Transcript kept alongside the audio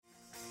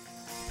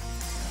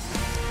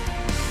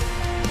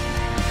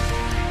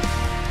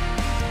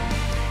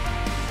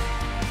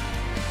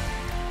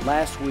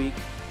Last week,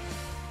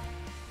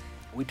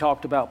 we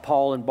talked about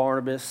Paul and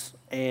Barnabas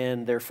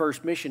and their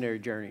first missionary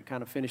journey.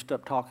 Kind of finished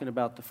up talking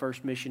about the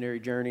first missionary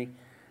journey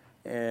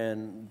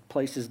and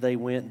places they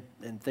went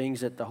and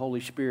things that the Holy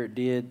Spirit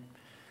did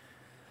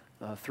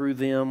through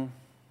them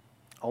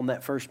on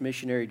that first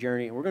missionary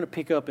journey. And we're going to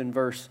pick up in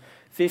verse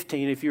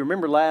 15. If you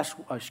remember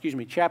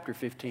chapter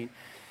 15.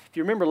 If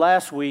you remember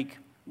last week,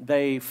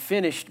 they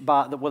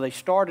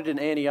started in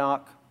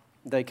Antioch.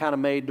 They kind of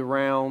made the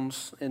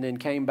rounds and then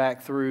came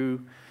back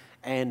through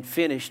and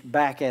finished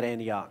back at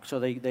Antioch. So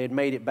they had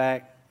made it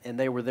back and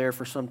they were there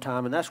for some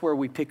time. And that's where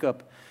we pick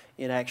up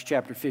in Acts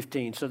chapter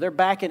 15. So they're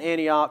back in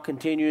Antioch,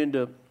 continuing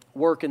to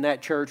work in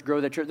that church, grow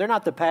that church. They're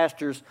not the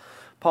pastors,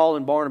 Paul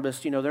and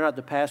Barnabas, they're not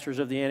the pastors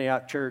of the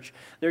Antioch church.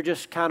 They're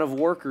just kind of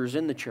workers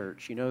in the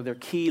church. They're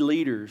key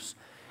leaders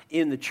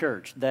in the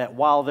church that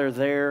while they're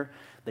there,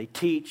 they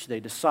teach, they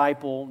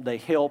disciple, they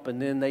help,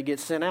 and then they get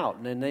sent out.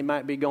 And then they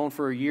might be gone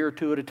for a year or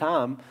two at a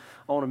time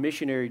on a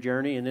missionary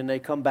journey, and then they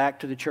come back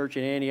to the church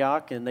in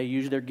Antioch, and they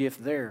use their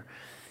gift there.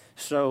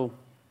 So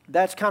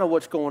that's kind of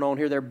what's going on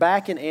here. They're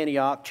back in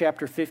Antioch,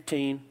 chapter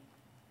 15,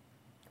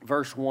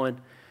 verse 1.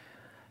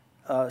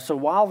 So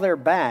while they're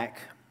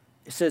back,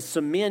 it says,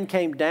 some men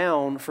came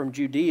down from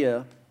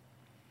Judea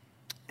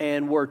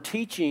and were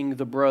teaching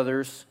the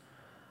brothers,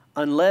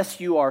 unless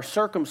you are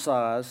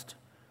circumcised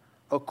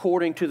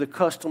according to the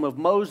custom of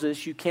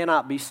Moses, you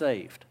cannot be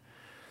saved.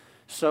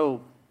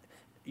 So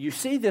you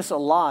see this a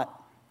lot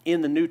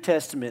in the New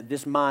Testament,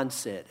 this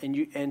mindset.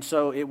 And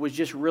so it was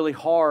just really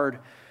hard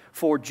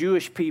for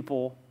Jewish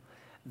people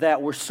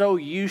that were so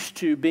used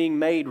to being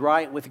made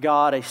right with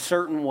God a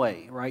certain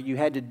way, right? You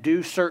had to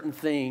do certain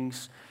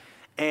things,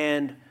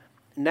 and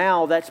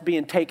now that's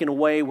being taken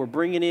away. We're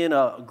bringing in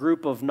a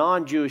group of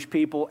non-Jewish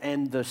people,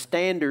 and the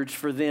standards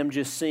for them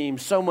just seem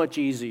so much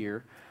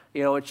easier.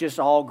 It's just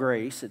all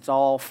grace. It's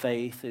all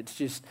faith.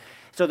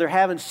 So they're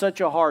having such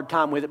a hard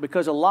time with it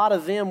because a lot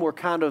of them were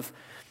kind of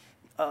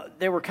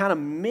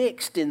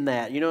mixed in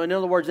that. In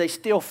other words, they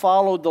still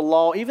followed the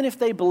law. Even if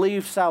they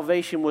believed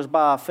salvation was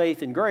by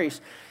faith and grace,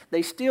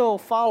 they still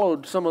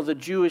followed some of the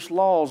Jewish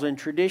laws and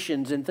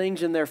traditions and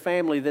things in their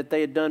family that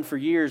they had done for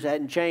years that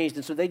hadn't changed.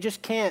 And so they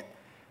just can't.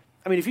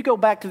 If you go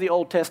back to the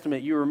Old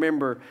Testament, you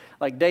remember,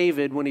 like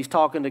David, when he's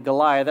talking to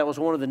Goliath, that was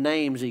one of the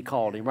names he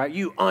called him, right?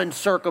 You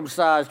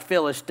uncircumcised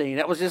Philistine.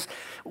 That was just,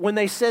 when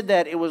they said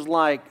that, it was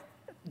like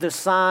the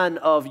sign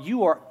of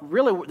you are,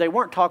 really, they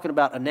weren't talking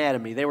about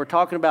anatomy. They were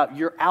talking about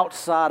you're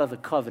outside of the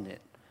covenant.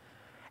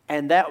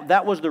 And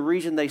that was the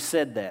reason they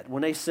said that.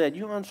 When they said,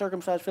 you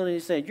uncircumcised Philistine, he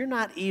said, you're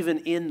not even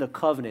in the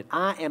covenant.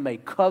 I am a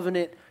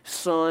covenant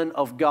son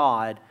of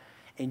God,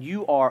 and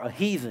you are a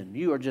heathen.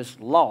 You are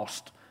just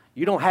lost.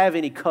 You don't have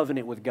any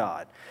covenant with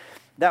God.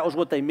 That was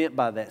what they meant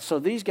by that. So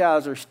these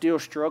guys are still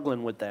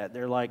struggling with that.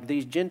 They're like,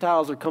 these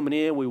Gentiles are coming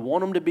in. We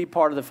want them to be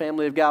part of the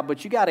family of God,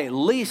 but you got to at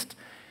least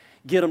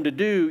get them to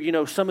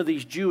do, some of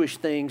these Jewish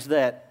things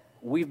that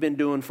we've been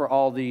doing for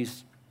all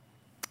these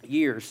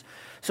years.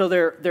 So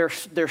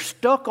they're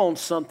stuck on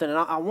something, and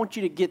I want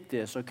you to get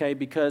this, okay?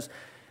 Because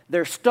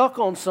they're stuck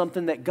on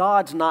something that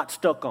God's not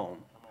stuck on.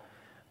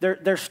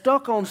 They're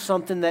stuck on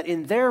something that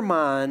in their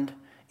mind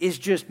is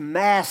just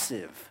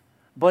massive.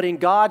 But in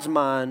God's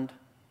mind,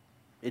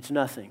 it's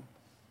nothing.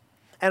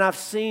 And I've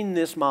seen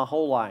this my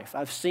whole life.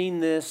 I've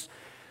seen this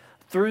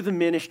through the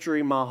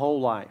ministry my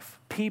whole life.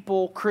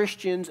 People,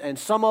 Christians, and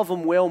some of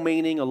them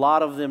well-meaning, a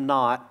lot of them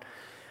not,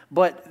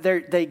 but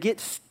they get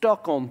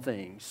stuck on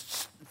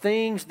things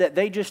that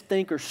they just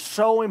think are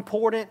so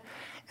important,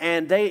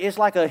 and it's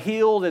like a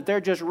hill that they're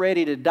just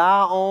ready to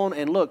die on.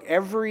 And look,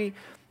 every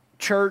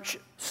church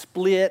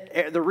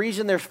split, the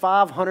reason there's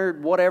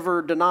 500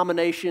 whatever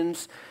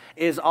denominations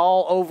is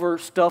all over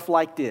stuff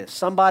like this.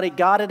 Somebody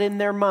got it in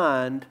their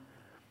mind,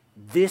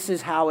 this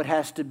is how it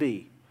has to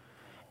be.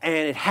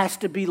 And it has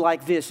to be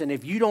like this. And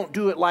if you don't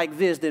do it like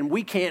this, then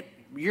we can't,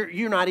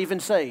 you're not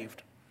even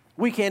saved.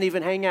 We can't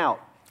even hang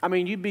out.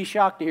 You'd be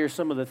shocked to hear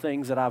some of the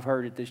things that I've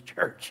heard at this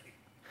church.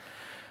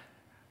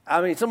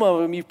 Some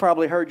of them you've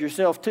probably heard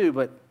yourself too,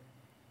 but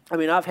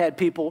I've had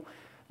people,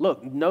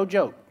 look, no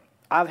joke,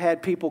 I've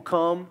had people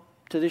come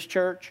to this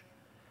church,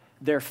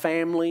 their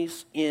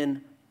families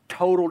in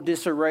total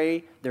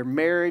disarray, their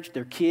marriage,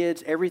 their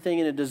kids, everything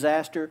in a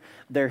disaster.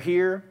 They're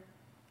here.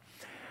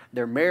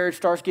 Their marriage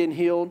starts getting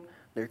healed.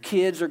 Their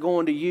kids are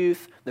going to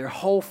youth. Their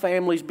whole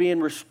family's being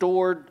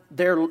restored.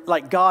 They're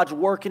like God's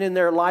working in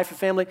their life and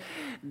family.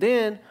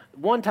 Then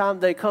one time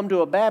they come to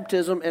a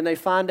baptism and they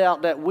find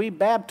out that we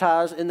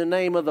baptize in the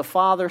name of the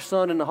Father,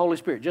 Son, and the Holy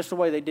Spirit. Just the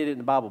way they did it in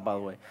the Bible, by the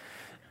way.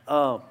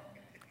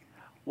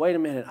 Wait a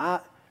minute.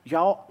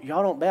 Y'all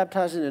don't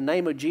baptize in the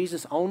name of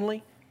Jesus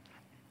only?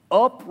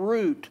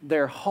 Uproot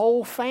their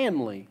whole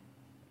family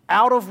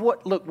out of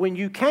what, look, when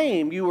you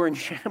came, you were in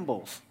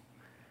shambles.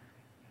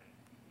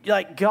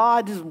 Like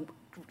God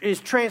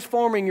is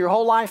transforming your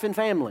whole life and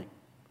family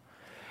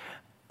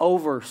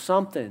over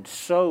something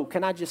so,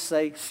 can I just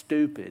say,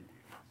 stupid,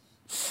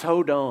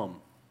 so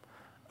dumb.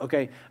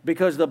 Okay,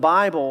 because the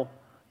Bible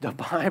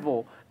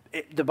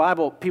The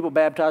Bible, people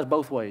baptize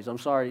both ways. I'm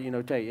sorry,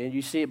 tell you. And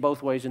you see it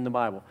both ways in the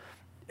Bible.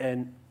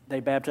 And they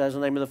baptize in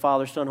the name of the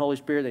Father, Son, Holy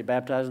Spirit. They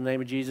baptize in the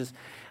name of Jesus.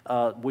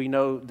 We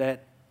know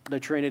that the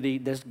Trinity,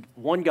 there's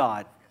one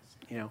God,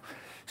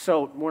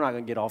 So we're not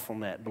going to get off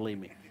on that, believe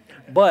me.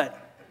 But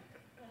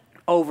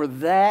over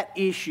that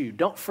issue,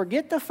 don't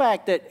forget the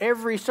fact that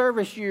every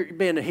service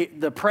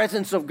the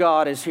presence of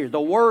God is here.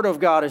 The Word of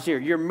God is here.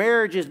 Your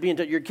marriage is being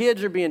touched. Your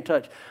kids are being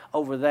touched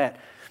over that.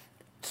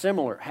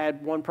 Similar,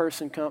 had one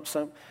person come,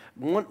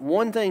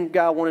 one thing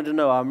God wanted to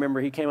know, I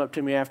remember he came up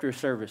to me after a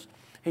service.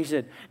 He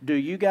said, do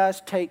you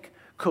guys take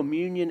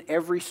communion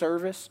every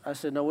service? I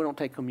said, no, we don't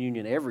take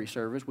communion every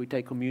service. We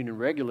take communion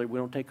regularly. We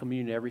don't take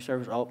communion every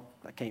service. Oh,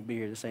 I can't be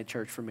here. This ain't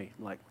church for me.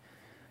 I'm like,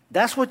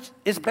 that's what,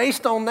 it's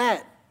based on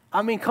that.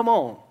 I mean, come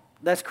on.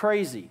 That's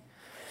crazy.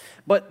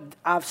 But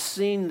I've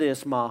seen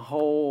this my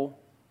whole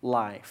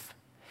life.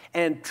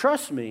 And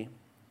trust me,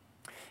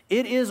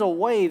 it is a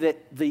way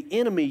that the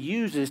enemy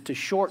uses to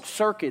short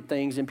circuit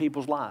things in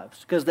people's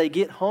lives because they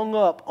get hung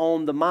up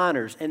on the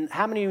minors. And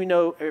how many of you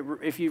know,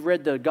 if you've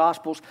read the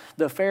Gospels,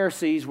 the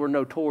Pharisees were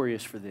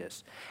notorious for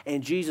this.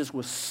 And Jesus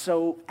was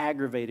so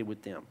aggravated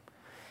with them.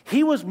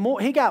 He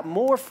got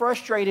more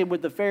frustrated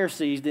with the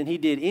Pharisees than he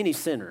did any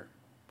sinner.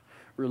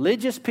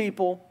 Religious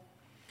people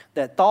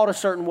that thought a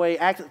certain way,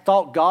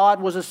 thought God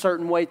was a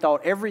certain way,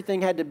 thought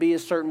everything had to be a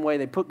certain way.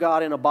 They put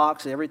God in a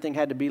box, everything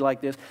had to be like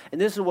this.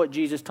 And this is what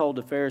Jesus told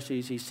the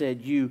Pharisees. He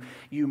said, you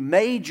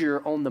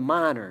major on the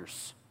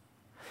minors,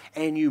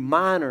 and you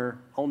minor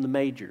on the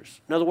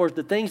majors. In other words,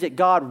 the things that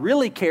God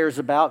really cares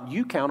about,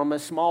 you count them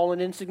as small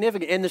and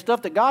insignificant. And the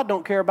stuff that God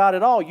don't care about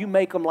at all, you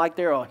make them like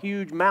they're a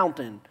huge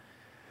mountain.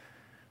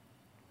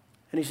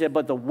 And he said,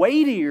 but the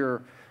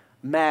weightier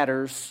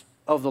matters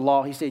of the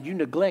law, he said, you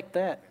neglect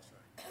that.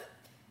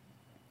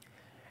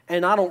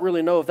 And I don't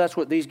really know if that's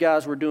what these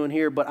guys were doing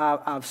here, but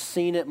I've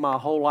seen it my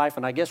whole life.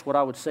 And I guess what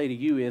I would say to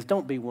you is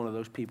don't be one of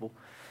those people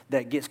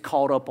that gets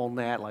caught up on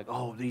that, like,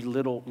 oh, these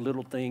little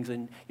things.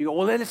 And you go,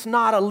 well, then it's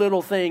not a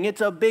little thing. It's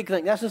a big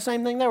thing. That's the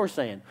same thing they were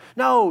saying.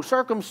 No,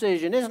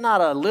 circumcision is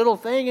not a little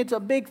thing. It's a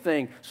big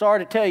thing. Sorry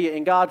to tell you,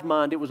 in God's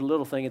mind, it was a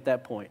little thing at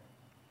that point.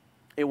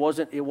 It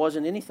wasn't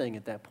anything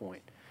at that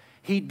point.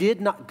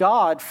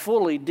 God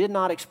fully did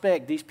not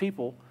expect these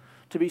people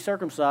to be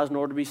circumcised in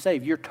order to be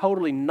saved. You're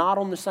totally not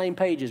on the same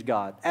page as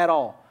God at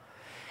all.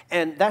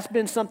 And that's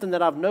been something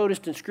that I've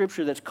noticed in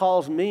Scripture that's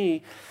caused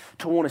me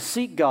to want to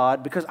seek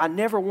God because I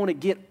never want to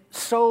get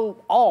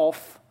so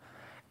off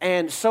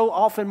and so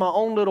off in my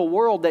own little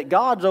world that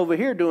God's over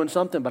here doing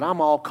something, but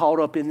I'm all caught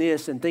up in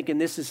this and thinking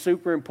this is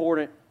super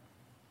important.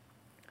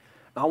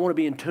 I want to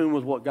be in tune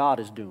with what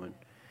God is doing.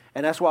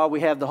 And that's why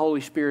we have the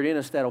Holy Spirit in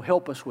us that'll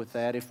help us with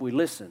that if we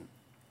listen.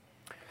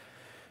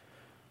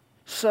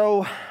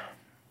 So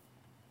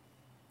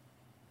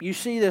you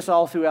see this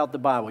all throughout the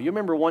Bible. You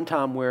remember one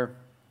time where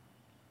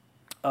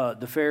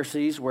the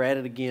Pharisees were at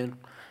it again,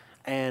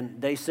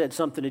 and they said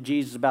something to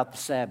Jesus about the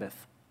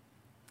Sabbath.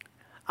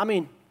 I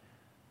mean,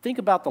 think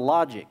about the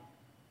logic.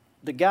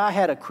 The guy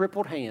had a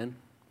crippled hand,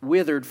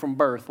 withered from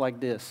birth like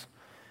this.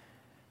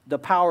 The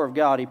power of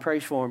God, he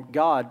prays for him.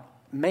 God,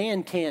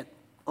 man can't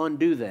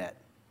undo that.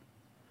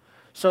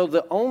 So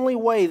the only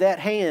way that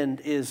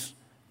hand is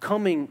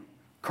coming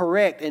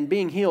correct and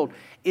being healed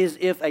is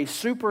if a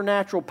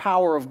supernatural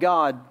power of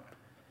God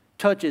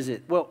touches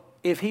it. Well,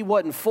 if he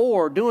wasn't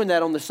for doing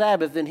that on the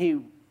Sabbath, then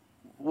he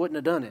wouldn't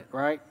have done it,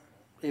 right?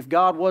 If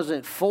God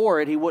wasn't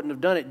for it, he wouldn't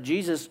have done it.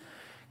 Jesus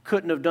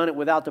couldn't have done it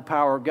without the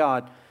power of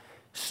God.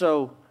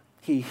 So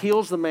he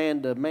heals the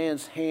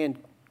man's hand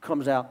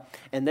comes out,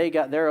 and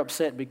they're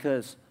upset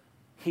because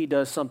he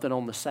does something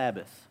on the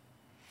Sabbath.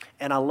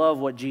 And I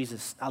love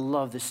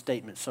this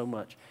statement so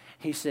much.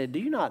 He said, do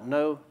you not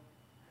know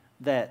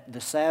that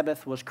the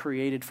Sabbath was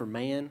created for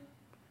man?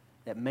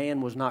 That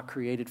man was not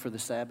created for the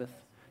Sabbath?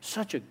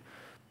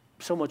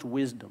 So much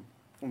wisdom.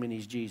 I mean,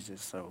 he's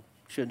Jesus, so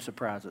shouldn't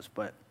surprise us.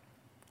 But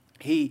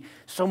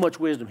so much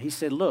wisdom. He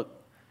said,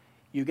 look,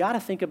 you got to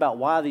think about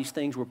why these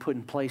things were put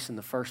in place in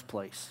the first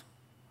place.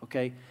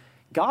 Okay?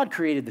 God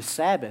created the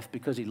Sabbath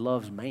because he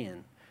loves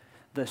man.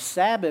 The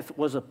Sabbath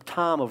was a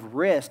time of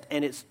rest,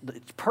 and its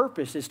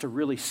purpose is to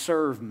really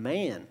serve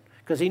man,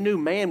 because he knew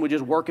man would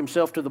just work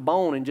himself to the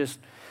bone and just...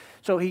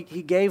 So he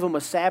gave him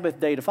a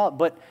Sabbath day to follow.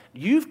 But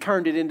you've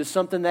turned it into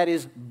something that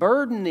is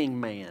burdening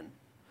man,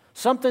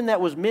 something that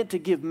was meant to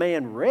give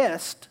man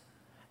rest.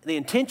 The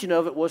intention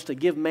of it was to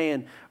give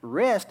man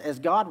rest as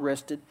God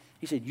rested.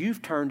 He said,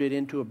 you've turned it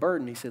into a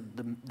burden. He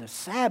said, the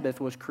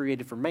Sabbath was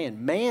created for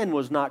man. Man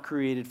was not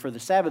created for the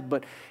Sabbath,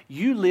 but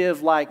you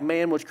live like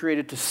man was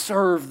created to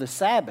serve the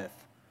Sabbath.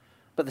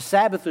 But the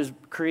Sabbath was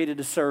created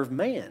to serve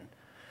man.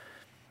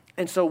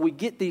 And so we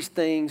get these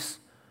things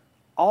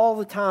all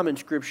the time in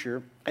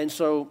Scripture. And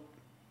so,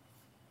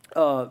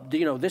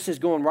 this is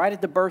going right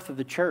at the birth of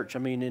the church. I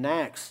mean, in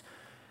Acts,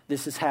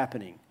 this is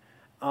happening.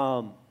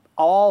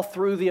 All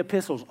through the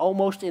epistles,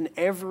 almost in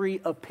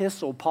every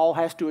epistle, Paul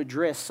has to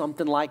address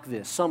something like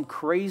this. Some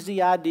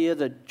crazy idea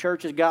the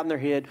church has got in their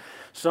head.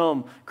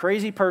 Some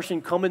crazy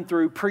person coming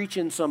through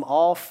preaching some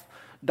off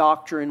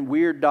doctrine,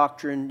 weird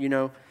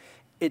doctrine,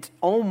 it's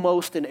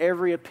almost in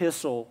every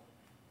epistle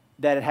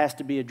that it has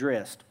to be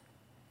addressed.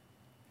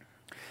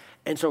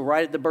 And so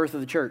right at the birth of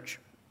the church,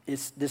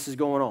 this is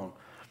going on.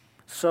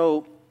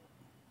 So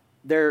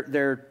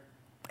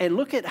and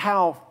look at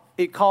how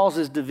it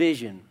causes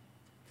division.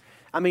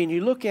 I mean,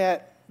 you look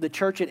at the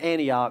church at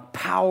Antioch,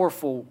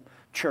 powerful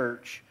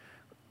church,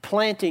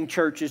 planting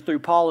churches through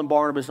Paul and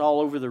Barnabas all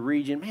over the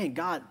region. Man,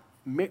 God,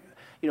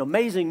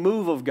 amazing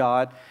move of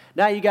God.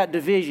 Now you got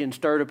division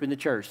stirred up in the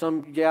church.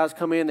 Some guys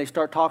come in, they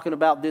start talking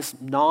about this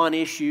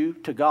non-issue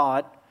to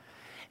God.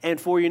 And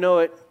before you know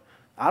it,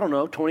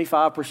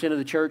 25% of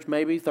the church,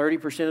 maybe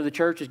 30% of the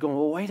church is going,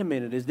 well, wait a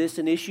minute, is this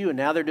an issue? And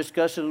now they're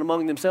discussing it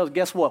among themselves.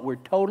 Guess what? We're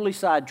totally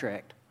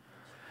sidetracked.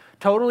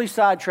 Totally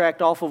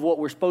sidetracked off of what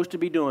we're supposed to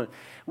be doing.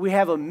 We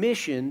have a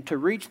mission to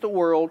reach the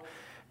world,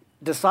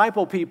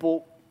 disciple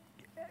people,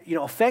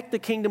 affect the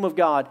kingdom of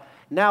God.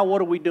 Now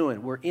what are we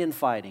doing? We're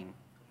infighting.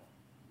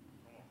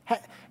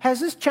 Has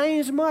this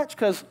changed much?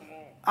 Because,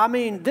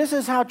 this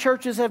is how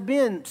churches have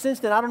been since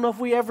then. I don't know if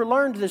we ever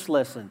learned this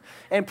lesson.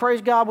 And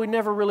praise God, we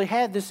never really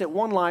had this at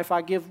One Life.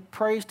 I give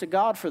praise to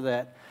God for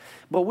that.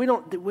 But we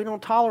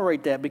don't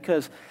tolerate that,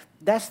 because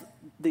that's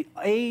the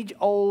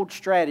age-old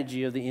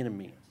strategy of the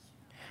enemy,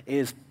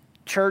 is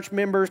church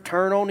members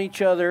turn on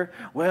each other.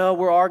 Well,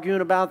 we're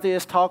arguing about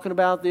this, talking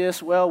about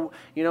this. Well,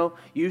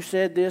 you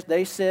said this,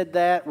 they said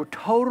that. We're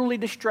totally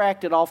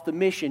distracted off the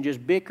mission,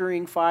 just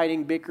bickering,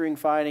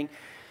 fighting.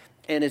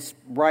 And it's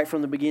right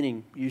from the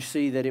beginning, you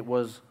see that it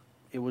was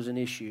an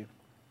issue.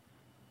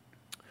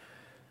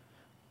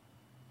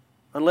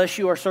 Unless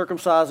you are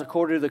circumcised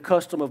according to the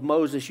custom of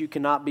Moses, you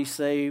cannot be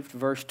saved.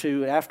 Verse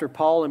 2, after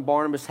Paul and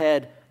Barnabas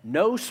had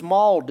no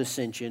small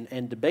dissension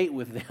and debate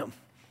with them.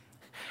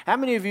 How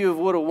many of you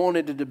would have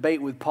wanted to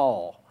debate with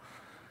Paul?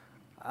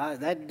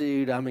 That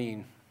dude,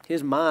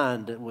 his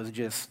mind was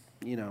just,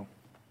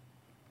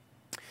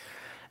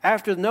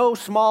 After no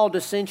small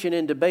dissension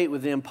and debate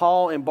with them,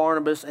 Paul and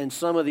Barnabas and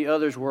some of the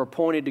others were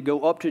appointed to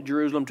go up to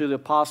Jerusalem to the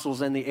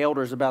apostles and the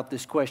elders about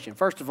this question.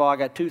 First of all, I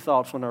got two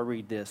thoughts when I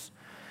read this.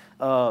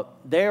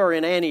 They are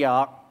in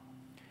Antioch,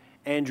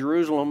 and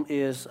Jerusalem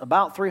is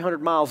about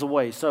 300 miles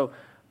away. So,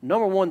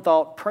 number one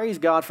thought, praise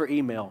God for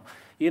email.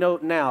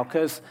 Now,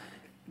 because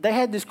they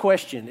had this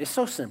question. It's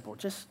so simple.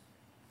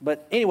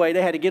 But anyway,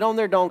 they had to get on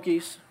their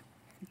donkeys,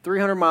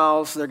 300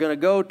 miles. They're going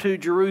to go to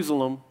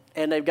Jerusalem,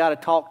 and they've got to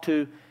talk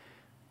to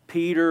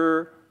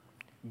Peter,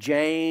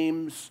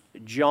 James,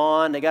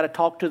 John. They got to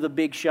talk to the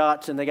big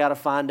shots, and they got to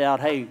find out,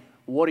 hey,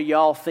 what do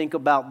y'all think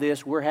about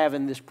this? We're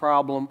having this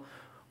problem.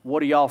 What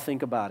do y'all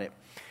think about it?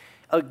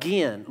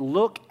 Again,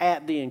 look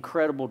at the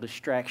incredible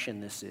distraction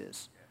this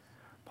is.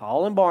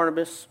 Paul and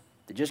Barnabas,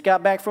 they just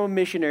got back from a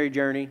missionary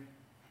journey.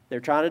 They're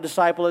trying to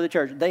disciple of the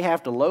church. They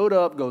have to load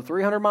up, go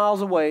 300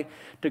 miles away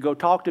to go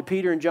talk to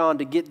Peter and John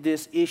to get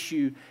this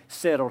issue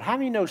settled. How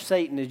many know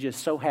Satan is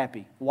just so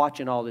happy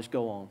watching all this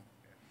go on?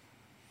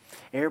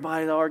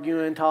 Everybody's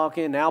arguing,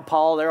 talking. Now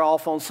Paul, they're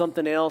off on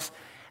something else.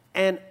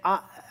 And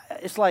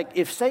it's like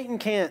if Satan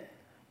can't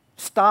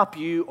stop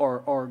you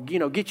or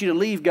get you to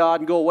leave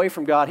God and go away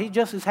from God, he's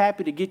just as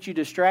happy to get you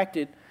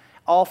distracted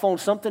off on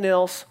something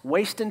else,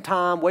 wasting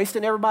time,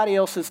 wasting everybody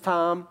else's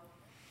time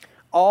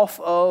off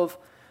of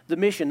the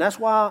mission. That's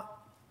why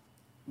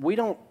we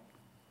don't,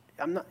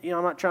 I'm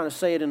not trying to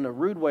say it in a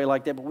rude way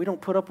like that, but we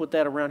don't put up with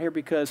that around here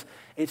because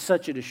it's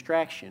such a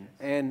distraction.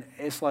 And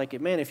it's like,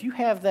 man, if you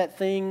have that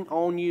thing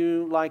on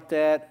you like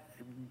that,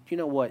 you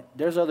know what?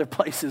 There's other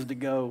places to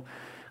go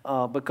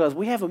because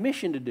we have a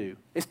mission to do.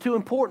 It's too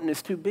important.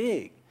 It's too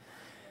big.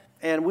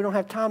 And we don't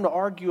have time to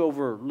argue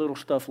over little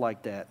stuff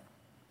like that.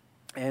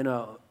 And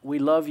we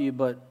love you,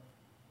 but,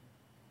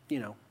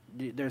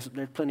 there's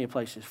plenty of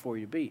places for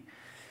you to be.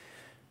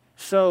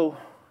 So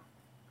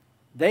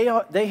they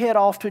head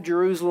off to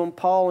Jerusalem,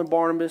 Paul and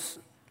Barnabas,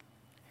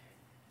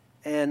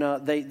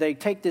 and they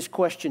take this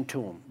question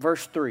to them.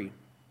 Verse 3.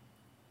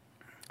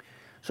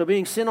 So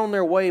being sent on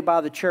their way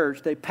by the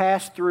church, they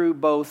passed through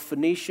both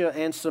Phoenicia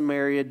and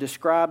Samaria,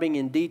 describing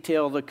in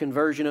detail the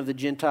conversion of the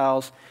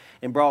Gentiles,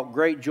 and brought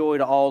great joy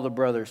to all the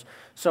brothers.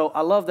 So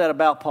I love that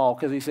about Paul,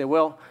 because he said,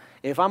 well,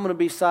 if I'm going to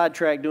be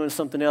sidetracked doing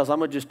something else, I'm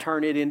going to just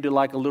turn it into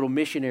like a little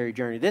missionary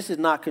journey. This is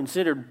not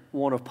considered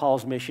one of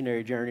Paul's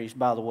missionary journeys,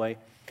 by the way.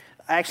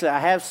 Actually, I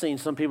have seen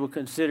some people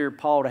consider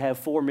Paul to have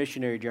 4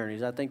 missionary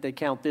journeys. I think they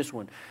count this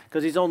one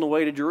because he's on the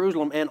way to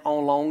Jerusalem, and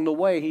along the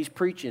way he's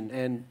preaching,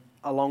 and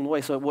along the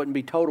way, so it wouldn't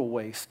be total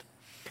waste.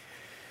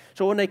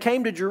 So when they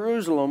came to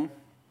Jerusalem,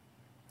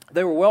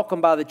 they were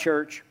welcomed by the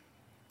church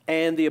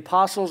and the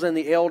apostles and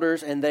the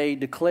elders, and they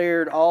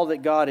declared all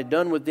that God had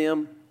done with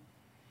them.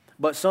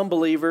 But some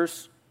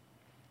believers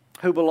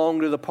who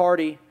belonged to the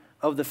party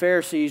of the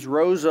Pharisees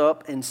rose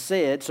up and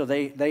said, so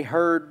they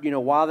heard,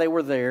 while they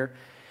were there,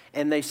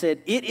 and they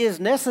said, it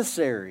is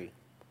necessary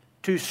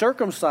to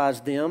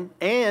circumcise them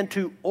and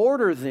to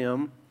order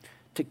them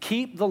to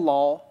keep the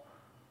law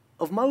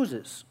of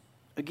Moses.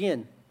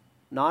 Again,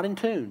 not in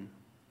tune.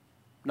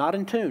 Not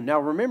in tune. Now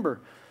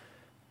remember,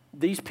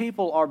 these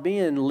people are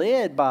being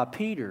led by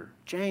Peter,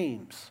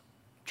 James,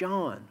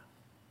 John,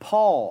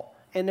 Paul,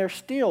 and they're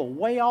still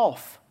way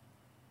off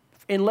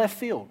in left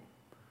field,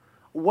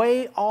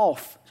 way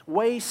off,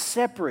 way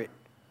separate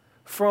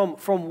from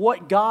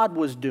what God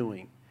was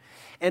doing.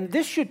 And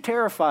this should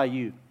terrify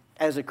you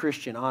as a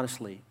Christian,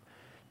 honestly.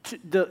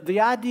 The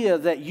idea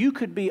that you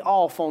could be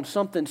off on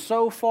something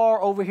so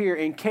far over here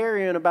and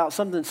carrying about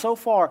something so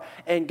far,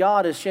 and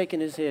God is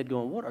shaking his head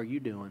going, what are you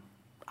doing?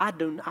 I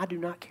do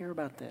not care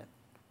about that.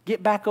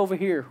 Get back over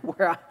here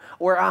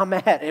where I'm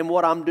at and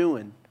what I'm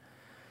doing.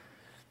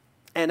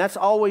 And that's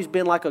always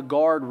been like a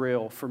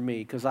guardrail for me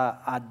because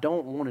I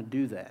don't want to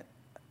do that.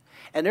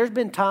 And there's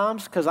been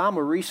times, because I'm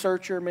a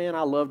researcher, man,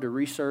 I love to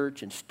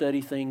research and study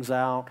things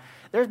out.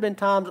 There's been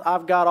times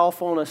I've got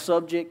off on a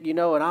subject, and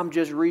I'm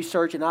just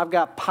researching. I've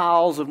got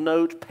piles of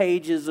notes,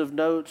 pages of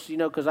notes,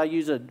 because I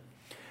use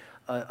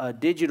a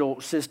digital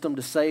system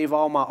to save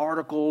all my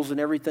articles and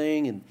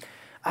everything. And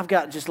I've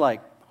got just like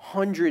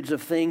hundreds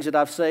of things that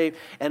I've saved.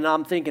 And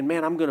I'm thinking,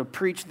 man, I'm going to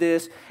preach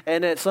this.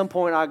 And at some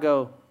point I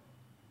go,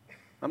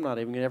 I'm not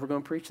even ever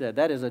going to preach that.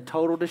 That is a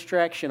total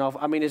distraction.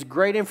 It's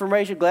great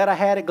information. Glad I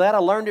had it. Glad I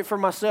learned it for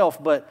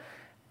myself. But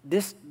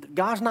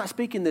God's not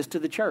speaking this to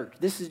the church.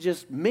 This is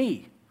just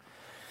me.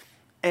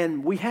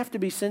 And we have to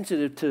be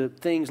sensitive to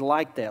things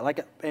like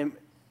that. And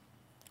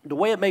the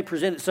way it may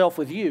present itself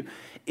with you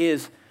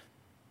is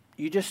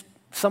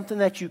something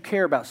that you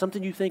care about,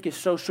 something you think is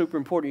so super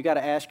important. You got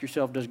to ask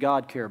yourself, does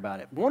God care about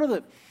it? One of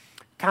the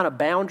kind of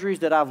boundaries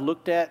that I've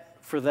looked at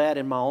for that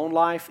in my own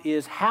life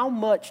is how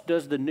much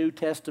does the New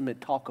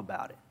Testament talk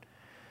about it?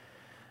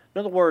 In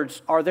other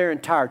words, are there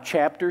entire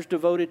chapters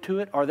devoted to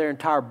it? Are there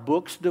entire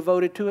books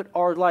devoted to it?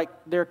 Or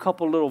there are a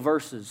couple little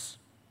verses?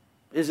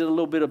 Is it a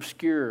little bit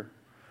obscure?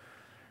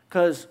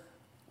 Because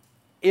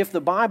if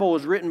the Bible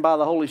was written by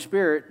the Holy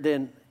Spirit,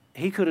 then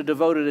he could have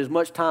devoted as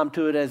much time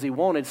to it as he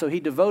wanted. So he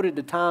devoted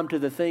the time to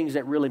the things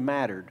that really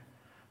mattered,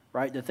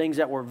 right? The things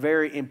that were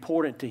very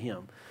important to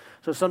him.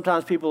 So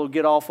sometimes people will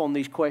get off on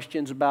these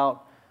questions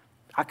about,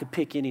 I could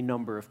pick any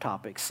number of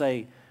topics,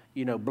 say,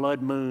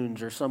 blood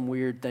moons or some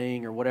weird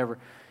thing or whatever.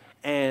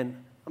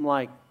 And I'm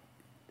like,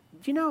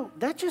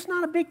 that's just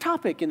not a big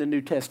topic in the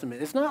New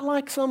Testament. It's not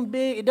like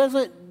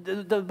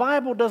the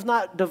Bible does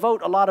not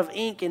devote a lot of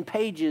ink and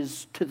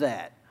pages to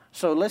that.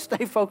 So let's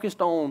stay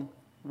focused on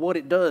what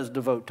it does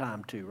devote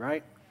time to,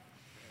 right?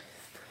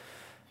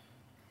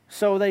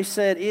 So they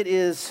said it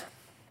is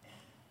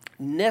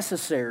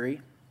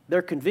necessary,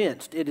 they're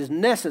convinced it is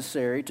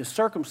necessary to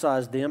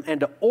circumcise them and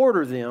to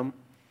order them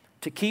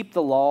to keep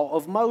the law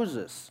of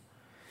Moses.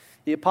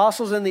 The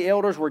apostles and the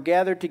elders were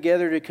gathered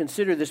together to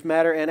consider this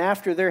matter, and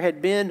after there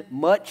had been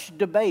much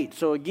debate.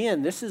 So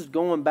again, this is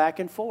going back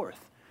and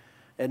forth.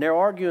 And they're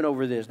arguing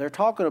over this. They're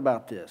talking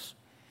about this.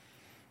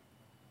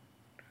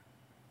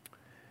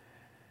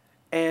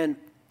 And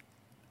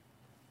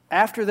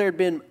after there had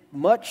been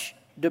much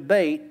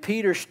debate,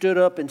 Peter stood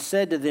up and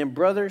said to them,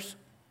 brothers,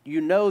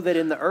 you know that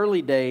in the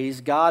early days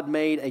God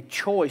made a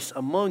choice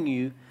among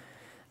you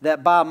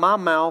that by my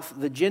mouth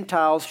the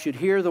Gentiles should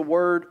hear the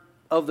word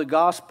of the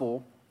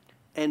gospel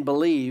and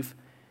believe.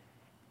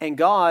 And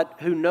God,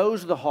 who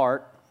knows the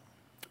heart,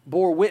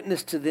 bore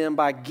witness to them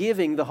by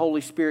giving the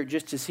Holy Spirit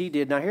just as he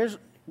did. Now here's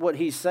what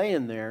he's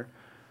saying there.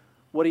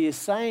 What he is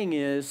saying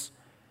is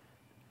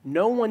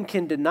no one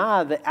can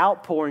deny the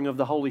outpouring of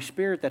the Holy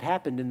Spirit that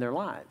happened in their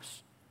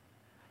lives.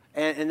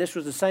 And this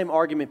was the same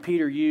argument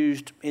Peter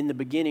used in the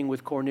beginning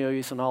with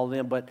Cornelius and all of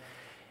them. But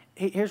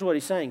here's what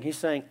he's saying. He's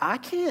saying, I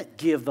can't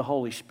give the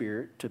Holy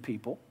Spirit to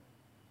people.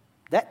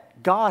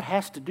 That God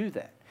has to do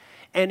that.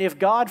 And if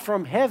God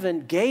from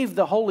heaven gave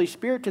the Holy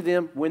Spirit to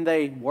them when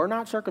they were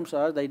not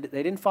circumcised, they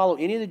didn't follow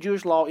any of the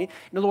Jewish law. In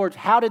other words,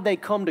 how did they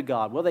come to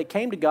God? Well, they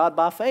came to God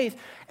by faith,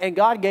 and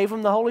God gave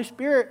them the Holy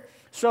Spirit.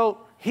 So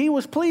he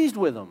was pleased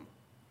with them.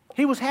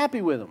 He was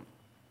happy with them.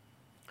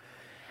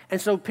 And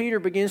so Peter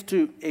begins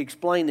to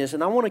explain this,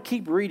 and I want to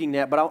keep reading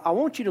that, but I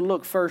want you to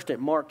look first at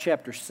Mark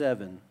chapter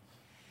 7,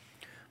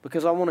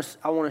 because I want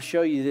to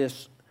show you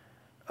this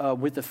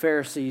with the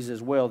Pharisees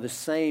as well, this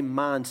same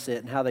mindset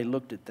and how they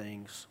looked at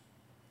things.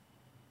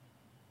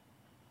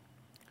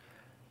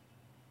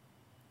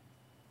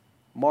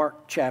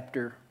 Mark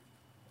chapter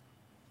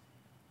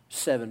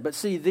 7. But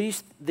see,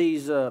 these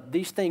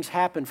things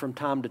happen from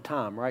time to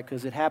time, right?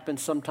 Because it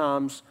happens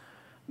sometimes,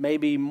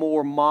 maybe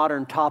more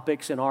modern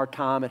topics in our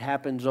time. It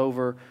happens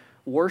over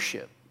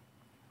worship.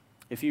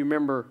 If you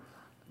remember,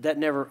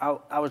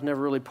 I was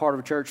never really part of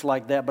a church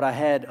like that, but I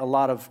had a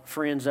lot of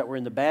friends that were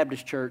in the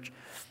Baptist church,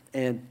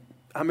 and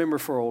I remember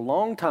for a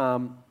long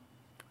time,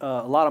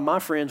 a lot of my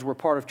friends were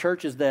part of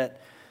churches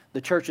that the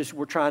churches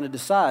were trying to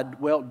decide,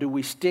 well, do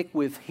we stick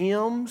with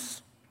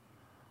hymns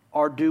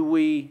or do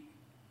we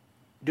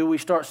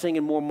start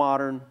singing more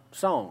modern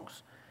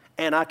songs?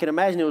 And I can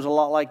imagine it was a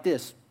lot like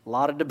this. A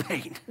lot of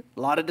debate, a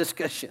lot of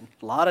discussion,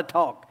 a lot of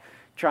talk,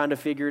 trying to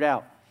figure it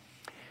out.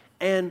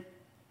 And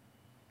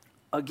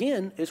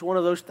again, it's one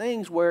of those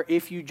things where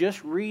if you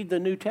just read the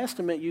New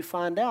Testament, you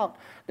find out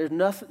there's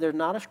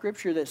not a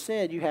scripture that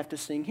said you have to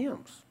sing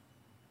hymns.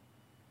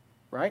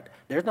 Right?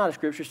 There's not a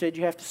scripture that said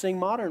you have to sing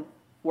modern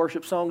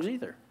worship songs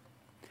either.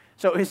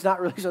 So it's not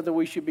really something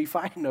we should be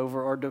fighting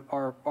over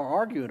or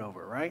arguing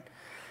over, right?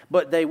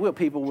 But they will.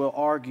 People will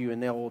argue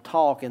and they will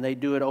talk, and they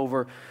do it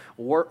over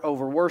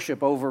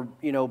worship, over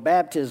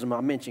baptism. I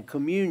mentioned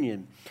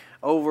communion,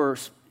 over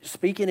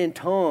speaking in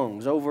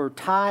tongues, over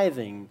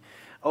tithing,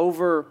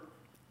 over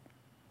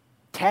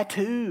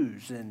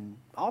tattoos, and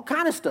all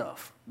kind of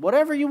stuff.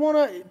 Whatever you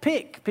want to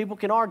pick, people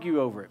can argue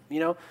over it.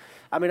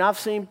 I mean, I've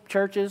seen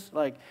churches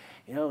like,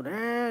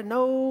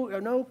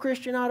 no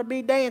Christian ought to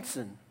be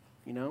dancing.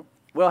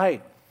 Well,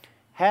 hey,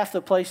 half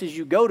the places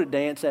you go to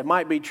dance, that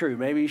might be true.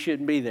 Maybe you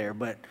shouldn't be there,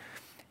 but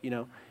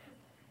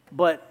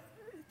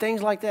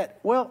things like that.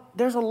 Well,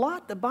 there's a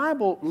lot the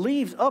Bible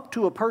leaves up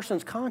to a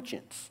person's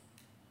conscience.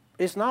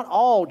 It's not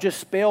all just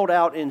spelled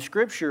out in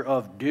Scripture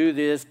of do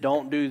this,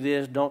 don't do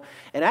this, don't.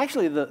 And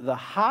actually, the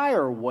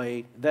higher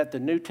way that the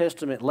New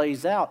Testament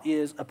lays out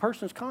is a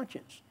person's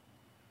conscience.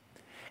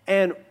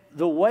 And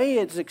the way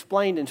it's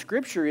explained in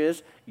Scripture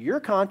is your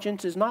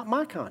conscience is not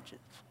my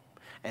conscience.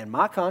 And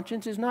my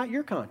conscience is not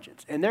your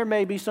conscience. And there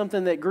may be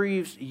something that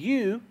grieves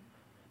you,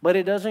 but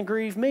it doesn't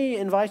grieve me,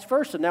 and vice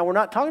versa. Now, we're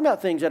not talking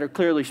about things that are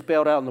clearly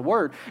spelled out in the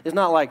Word. It's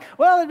not like,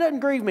 well, it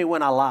doesn't grieve me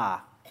when I lie.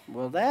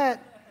 Well,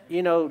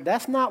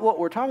 that's not what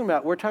we're talking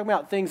about. We're talking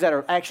about things that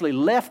are actually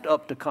left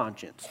up to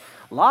conscience.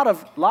 A lot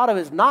of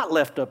it is not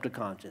left up to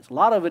conscience. A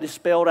lot of it is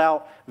spelled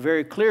out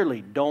very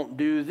clearly. Don't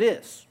do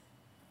this.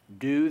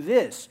 Do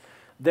this.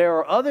 There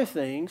are other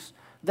things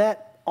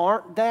that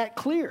aren't that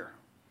clear.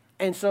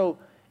 And so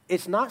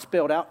it's not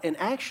spelled out, and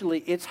actually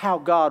it's how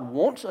God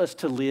wants us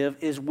to live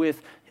is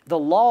with the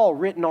law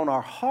written on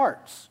our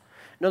hearts.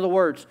 In other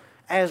words,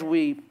 as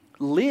we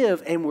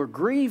live and we're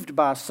grieved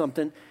by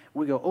something,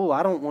 we go, oh,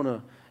 I don't want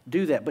to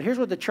do that. But here's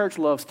what the church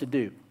loves to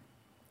do.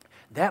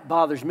 That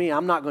bothers me.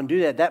 I'm not going to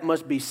do that. That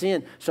must be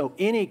sin. So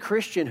any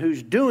Christian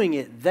who's doing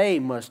it, they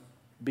must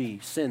be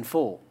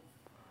sinful.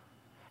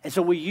 And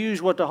so we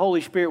use what the Holy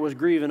Spirit was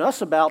grieving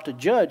us about to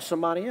judge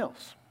somebody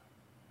else.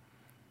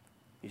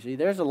 You see,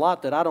 there's a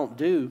lot that I don't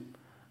do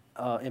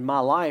in my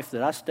life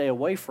that I stay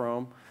away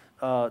from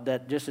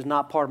that just is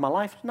not part of my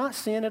life. It's not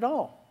sin at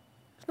all.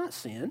 It's not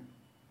sin.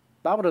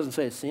 The Bible doesn't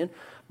say it's sin.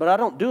 But I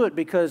don't do it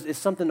because it's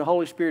something the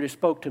Holy Spirit has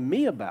spoke to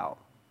me about.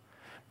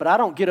 But I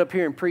don't get up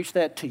here and preach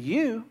that to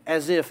you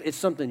as if it's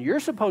something you're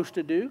supposed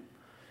to do,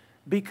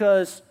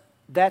 because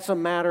that's a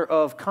matter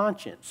of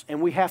conscience,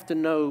 and we have to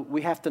know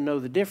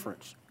the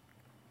difference.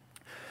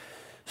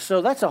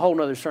 So that's a whole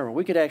other sermon.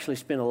 We could actually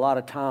spend a lot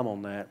of time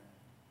on that.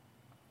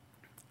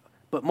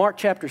 But Mark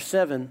chapter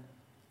 7,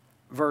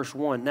 verse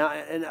 1. Now,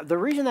 and the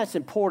reason that's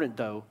important,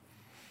 though,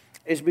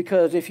 is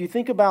because if you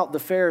think about the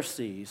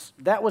Pharisees,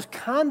 that was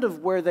kind of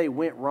where they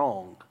went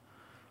wrong.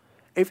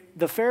 If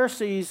the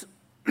Pharisees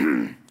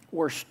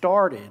were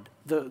started,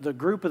 the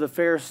group of the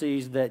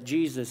Pharisees that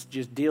Jesus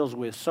just deals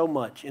with so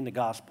much in the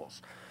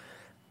Gospels,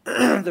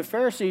 the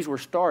Pharisees were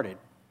started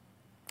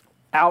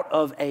out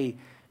of a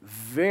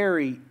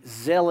very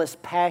zealous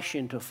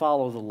passion to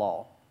follow the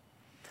law.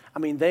 I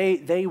mean,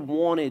 they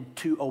wanted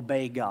to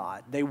obey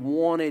God. They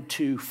wanted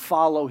to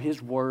follow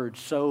His word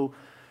so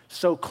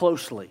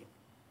closely.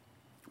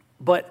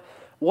 But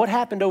what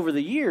happened over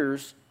the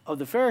years of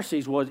the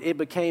Pharisees was it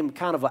became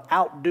kind of an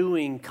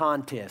outdoing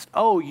contest.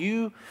 Oh,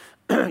 you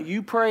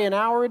pray an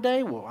hour a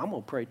day? Well, I'm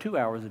going to pray 2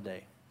 hours a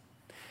day.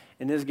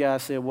 And this guy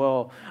said,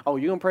 well, oh,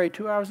 you're going to pray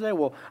 2 hours a day?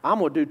 Well, I'm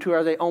going to do 2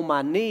 hours a day on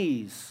my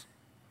knees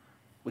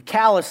with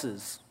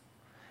calluses.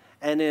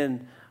 And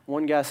then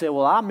one guy said,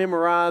 well, I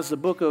memorized the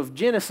book of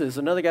Genesis.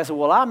 Another guy said,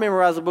 well, I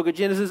memorized the book of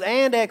Genesis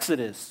and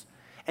Exodus.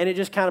 And it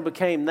just kind of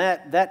became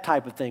that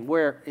type of thing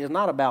where it's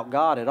not about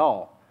God at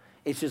all.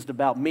 It's just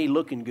about me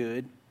looking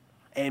good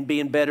and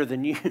being better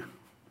than you,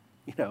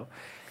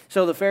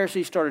 So the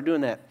Pharisees started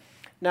doing that.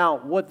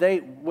 Now,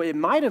 it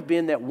might have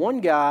been that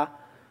one guy,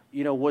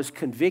 was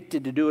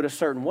convicted to do it a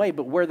certain way,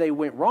 but where they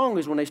went wrong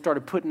is when they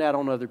started putting that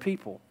on other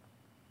people.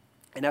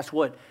 And that's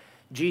what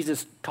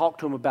Jesus talked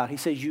to him about. He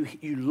says,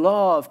 you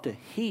love to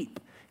heap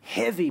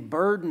heavy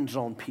burdens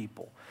on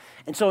people.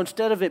 And so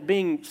instead of it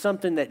being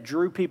something that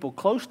drew people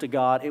close to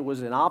God, it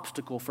was an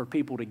obstacle for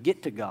people to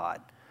get to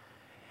God.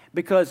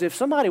 Because if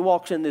somebody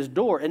walks in this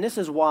door, and this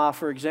is why,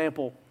 for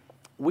example,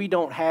 we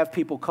don't have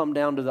people come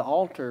down to the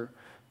altar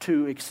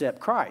to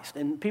accept Christ.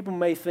 And people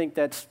may think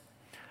that's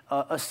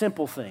a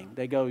simple thing.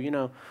 They go,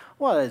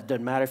 well, it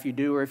doesn't matter if you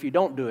do or if you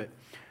don't do it.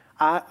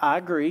 I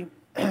agree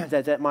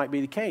that might be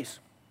the case.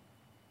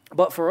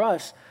 But for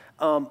us,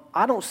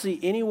 I don't see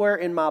anywhere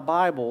in my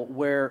Bible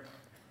where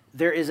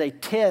there is a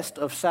test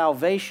of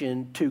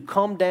salvation to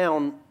come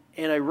down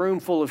in a room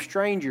full of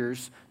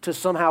strangers to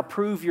somehow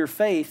prove your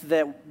faith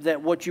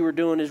that what you were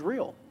doing is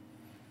real.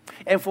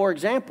 And for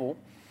example,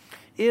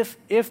 if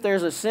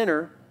there's a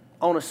sinner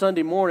on a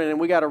Sunday morning and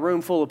we got a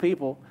room full of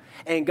people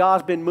and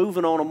God's been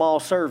moving on them all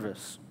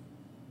service,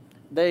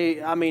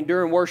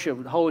 during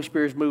worship, the Holy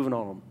Spirit's moving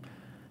on them.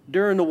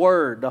 During the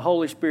Word, the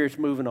Holy Spirit's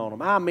moving on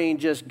them.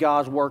 Just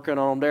God's working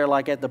on them. They're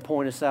like at the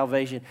point of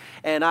salvation.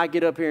 And I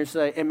get up here and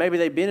say, and maybe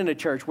they've been in a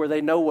church where they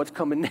know what's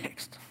coming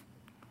next.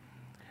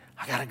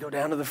 I got to go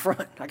down to the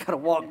front. I got to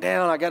walk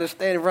down. I got to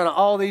stand in front of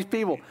all these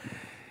people.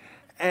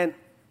 And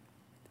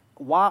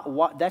why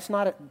that's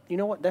not, you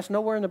know what, that's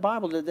nowhere in the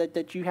Bible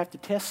that you have to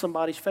test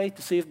somebody's faith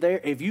to see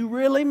if you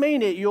really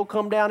mean it, you'll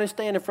come down and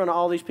stand in front of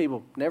all these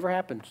people. Never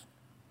happens.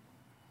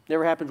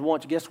 Never happens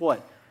once. Guess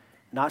what?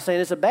 Not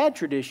saying it's a bad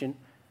tradition.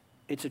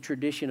 It's a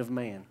tradition of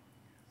man.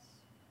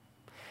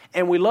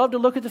 And we love to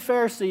look at the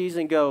Pharisees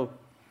and go,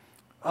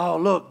 oh,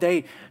 look,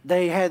 they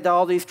had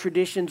all these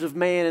traditions of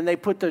man, and they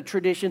put the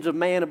traditions of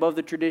man above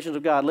the traditions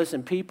of God.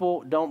 Listen,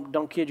 people,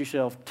 don't kid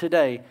yourself.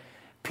 Today,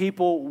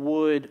 people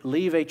would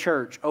leave a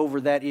church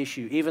over that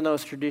issue, even though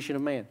it's a tradition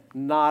of man.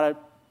 Not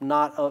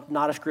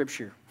a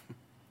scripture.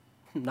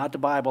 Not the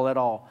Bible at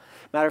all.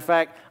 Matter of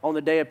fact, on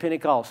the day of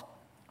Pentecost,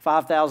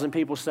 5,000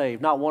 people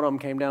saved. Not one of them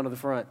came down to the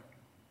front.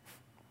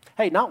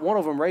 Hey, not one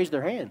of them raised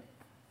their hand.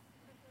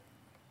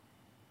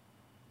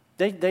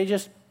 They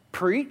just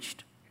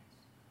preached.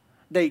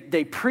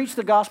 They preached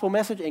the gospel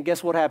message, and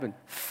guess what happened?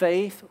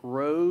 Faith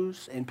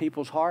rose in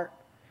people's heart,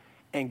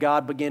 and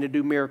God began to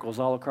do miracles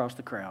all across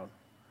the crowd.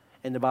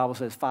 And the Bible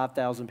says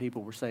 5,000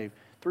 people were saved.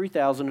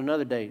 3,000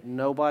 another day.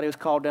 Nobody was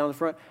called down the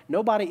front.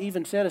 Nobody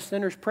even said a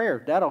sinner's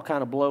prayer. That'll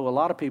kind of blow a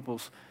lot of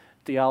people's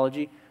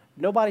theology.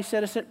 Nobody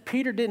said a sinner.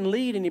 Peter didn't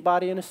lead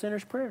anybody in a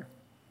sinner's prayer.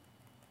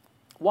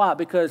 Why?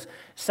 Because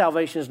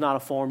salvation is not a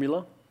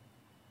formula.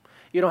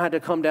 You don't have to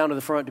come down to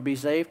the front to be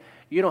saved.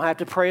 You don't have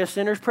to pray a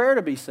sinner's prayer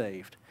to be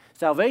saved.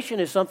 Salvation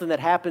is something that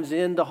happens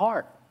in the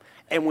heart.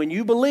 And when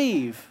you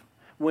believe,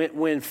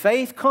 when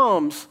faith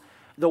comes,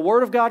 the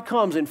Word of God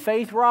comes and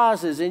faith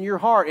rises in your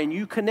heart and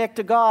you connect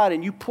to God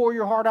and you pour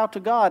your heart out to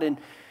God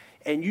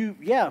and you,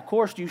 yeah, of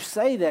course, you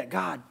say that,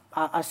 God,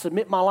 I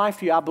submit my life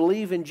to you. I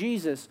believe in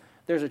Jesus.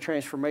 There's a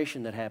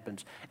transformation that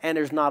happens. And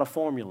there's not a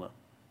formula.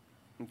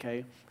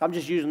 Okay? I'm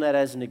just using that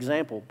as an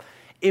example.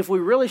 If we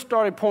really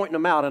started pointing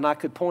them out, and I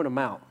could point them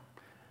out,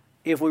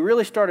 if we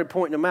really started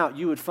pointing them out,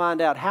 you would find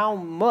out how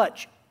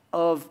much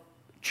of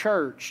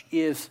church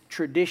is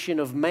tradition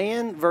of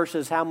man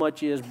versus how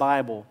much is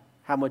Bible,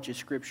 how much is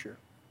Scripture.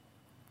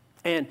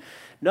 And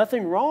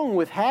nothing wrong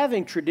with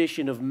having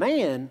tradition of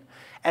man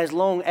as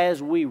long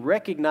as we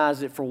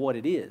recognize it for what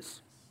it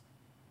is.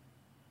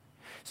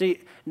 See,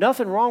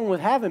 nothing wrong with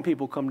having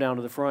people come down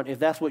to the front if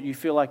that's what you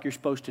feel like you're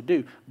supposed to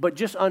do. But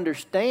just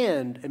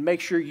understand and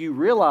make sure you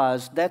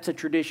realize that's a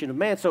tradition of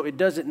man, so it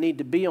doesn't need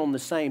to be on the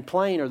same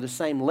plane or the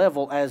same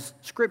level as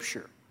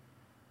Scripture,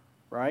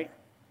 right?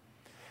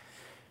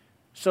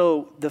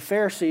 So the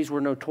Pharisees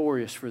were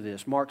notorious for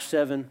this. Mark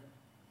 7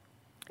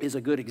 is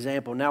a good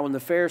example. Now, when the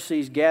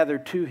Pharisees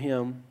gathered to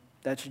him,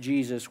 that's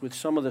Jesus, with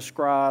some of the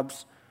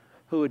scribes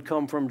who had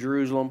come from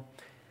Jerusalem,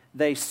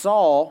 they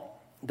saw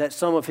that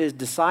some of his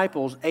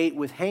disciples ate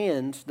with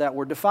hands that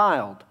were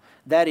defiled,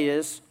 that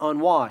is,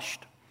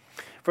 unwashed.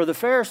 For the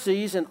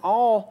Pharisees and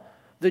all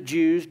the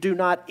Jews do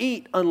not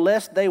eat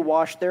unless they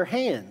wash their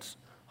hands,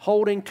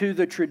 holding to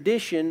the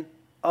tradition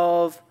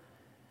of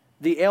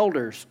the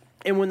elders.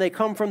 And when they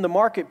come from the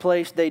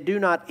marketplace, they do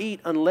not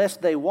eat unless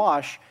they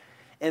wash.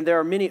 And there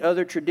are many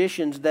other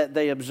traditions that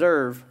they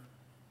observe,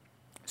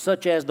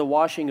 such as the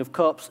washing of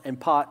cups and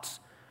pots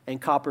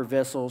and copper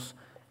vessels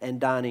and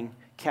dining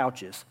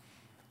couches.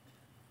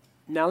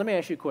 Now, let me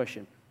ask you a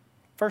question.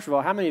 First of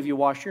all, how many of you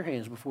wash your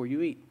hands before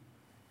you eat?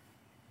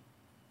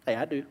 Hey,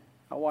 I do.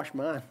 I wash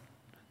mine.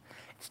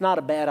 It's not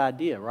a bad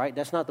idea, right?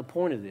 That's not the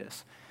point of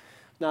this.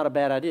 Not a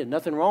bad idea.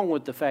 Nothing wrong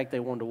with the fact they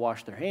wanted to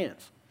wash their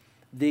hands.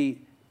 The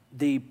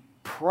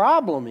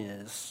problem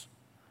is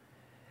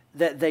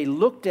that they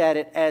looked at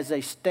it as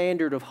a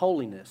standard of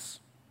holiness.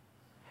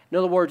 In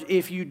other words,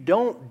 if you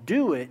don't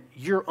do it,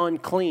 you're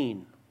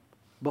unclean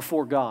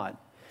before God.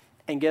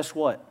 And guess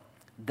what?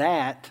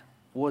 That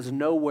was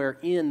nowhere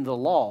in the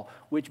law,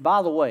 which,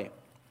 by the way,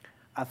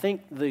 I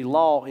think the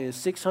law is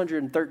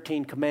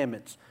 613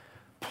 commandments.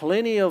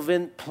 Plenty of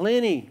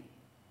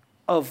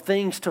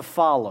things to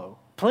follow.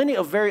 Plenty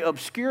of very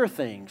obscure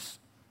things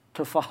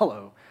to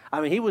follow.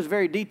 I mean, he was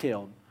very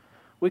detailed.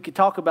 We could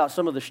talk about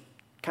some of the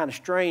kind of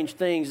strange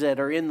things that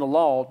are in the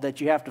law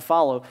that you have to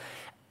follow.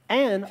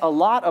 And a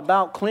lot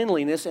about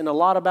cleanliness and a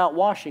lot about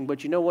washing.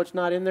 But you know what's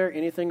not in there?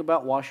 Anything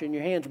about washing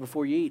your hands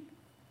before you eat.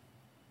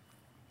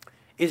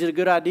 Is it a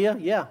good idea?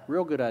 Yeah,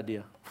 real good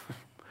idea.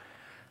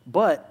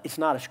 But it's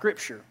not a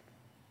scripture.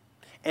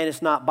 And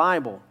it's not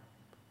Bible.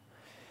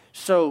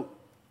 So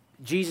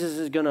Jesus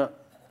is going to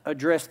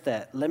address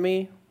that. Let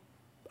me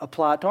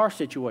apply it to our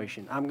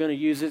situation. I'm going to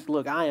use this.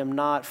 Look, I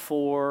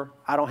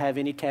don't have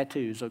any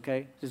tattoos,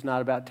 okay? It's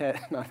not about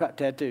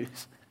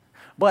tattoos.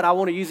 But I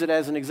want to use it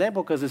as an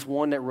example because it's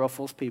one that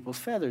ruffles people's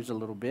feathers a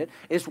little bit.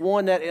 It's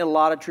one that in a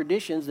lot of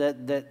traditions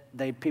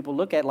that people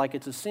look at like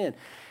it's a sin.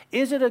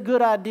 Is it a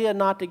good idea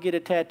not to get a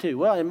tattoo?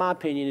 Well, in my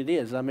opinion, it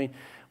is. I mean,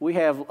 we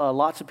have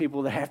lots of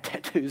people that have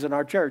tattoos in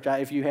our church.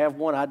 If you have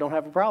one, I don't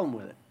have a problem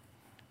with it,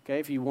 okay,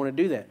 if you want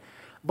to do that.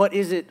 But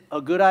is it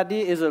a good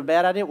idea? Is it a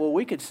bad idea? Well,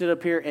 we could sit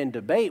up here and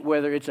debate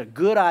whether it's a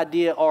good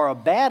idea or a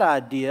bad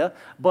idea,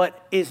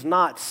 but it's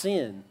not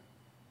sin.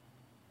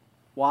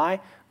 Why?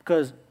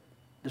 Because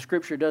the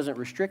Scripture doesn't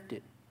restrict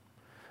it.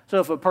 So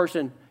if a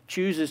person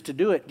chooses to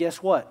do it,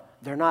 guess what?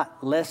 They're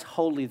not less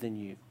holy than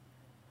you.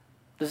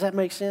 Does that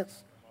make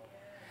sense?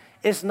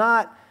 It's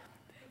not,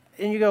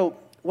 and you go,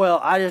 well,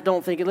 I just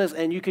don't think it is.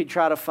 And you could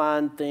try to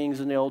find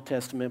things in the Old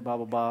Testament, blah,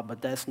 blah, blah,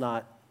 but that's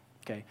not,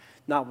 okay,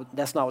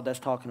 that's not what that's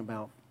talking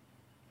about.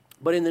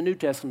 But in the New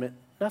Testament,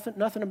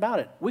 nothing about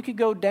it. We could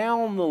go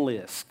down the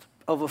list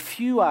of a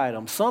few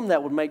items, some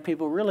that would make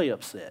people really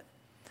upset.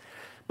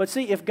 But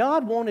see, if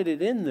God wanted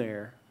it in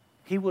there,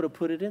 he would have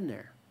put it in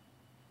there.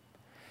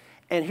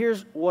 And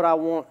here's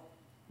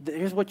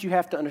what you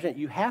have to understand.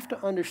 You have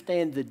to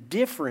understand the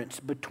difference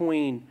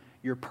between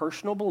your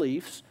personal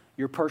beliefs,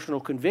 your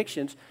personal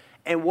convictions,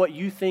 and what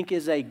you think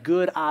is a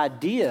good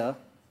idea,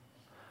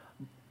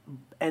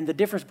 and the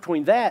difference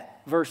between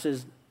that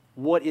versus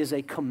what is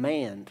a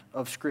command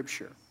of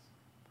Scripture.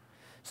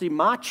 See,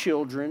 my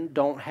children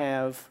don't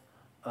have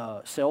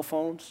cell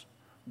phones.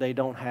 They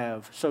don't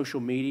have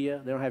social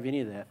media. They don't have any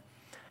of that.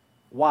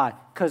 Why?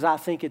 Because I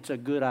think it's a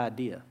good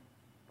idea.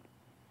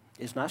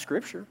 It's not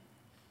Scripture.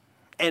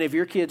 And if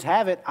your kids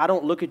have it, I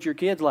don't look at your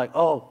kids like,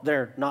 oh,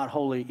 they're not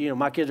holy. You know,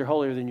 my kids are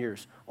holier than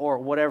yours or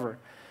whatever.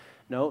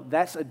 No,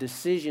 that's a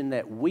decision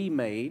that we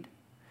made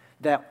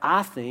that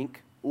I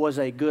think was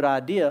a good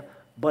idea,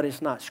 but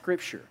it's not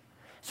Scripture.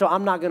 So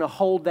I'm not going to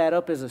hold that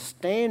up as a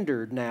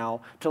standard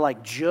now to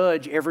like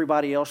judge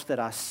everybody else that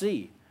I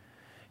see.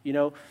 You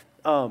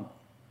know,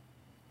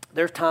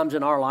 there's times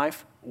in our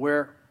life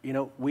where, you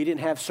know, we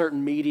didn't have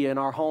certain media in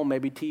our home,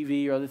 maybe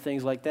TV or other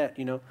things like that,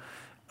 you know.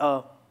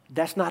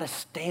 That's not a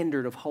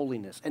standard of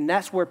holiness. And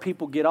that's where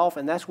people get off,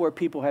 and that's where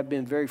people have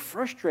been very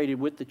frustrated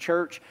with the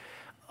church,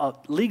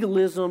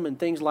 legalism and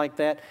things like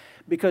that,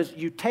 because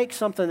you take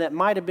something that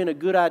might have been a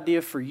good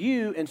idea for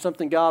you and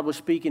something God was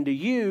speaking to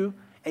you,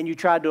 and you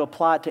tried to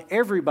apply it to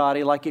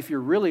everybody, like if you're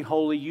really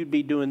holy, you'd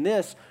be doing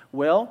this.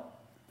 Well,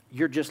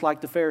 you're just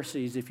like the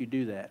Pharisees if you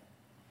do that.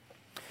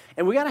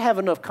 And we got to have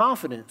enough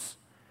confidence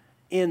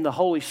in the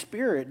Holy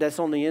Spirit that's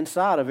on the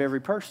inside of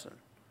every person.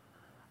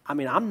 I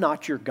mean, I'm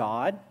not your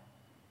God.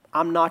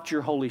 I'm not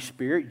your Holy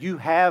Spirit. You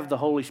have the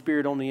Holy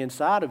Spirit on the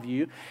inside of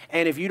you.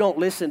 And if you don't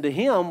listen to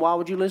Him, why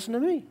would you listen to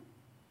me?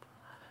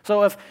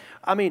 So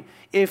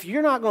if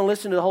you're not going to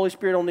listen to the Holy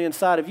Spirit on the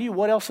inside of you,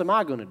 what else am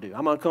I going to do?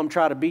 I'm going to come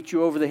try to beat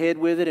you over the head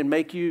with it and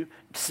make you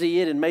see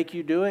it and make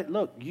you do it?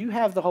 Look, you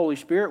have the Holy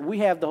Spirit. We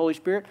have the Holy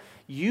Spirit.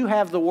 You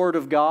have the Word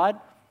of God.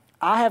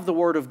 I have the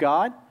Word of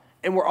God.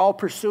 And we're all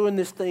pursuing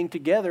this thing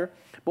together.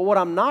 But what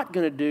I'm not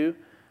going to do,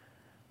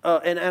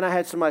 and I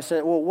had somebody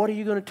say, well, what are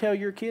you going to tell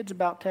your kids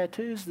about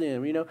tattoos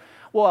then? You know,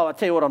 well, I'll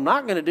tell you what I'm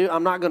not going to do.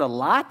 I'm not going to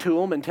lie to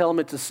them and tell them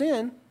it's a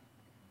sin.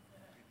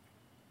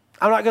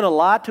 I'm not going to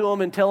lie to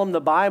them and tell them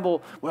the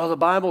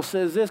Bible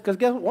says this, because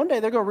guess what? One day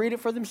they're going to read it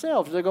for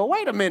themselves. They'll go,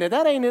 wait a minute,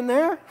 that ain't in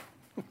there.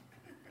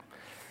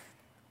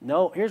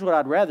 No, here's what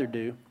I'd rather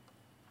do.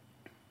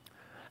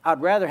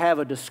 I'd rather have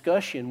a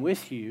discussion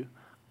with you,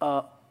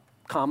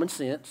 common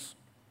sense,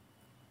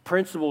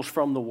 principles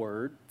from the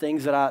Word,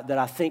 things that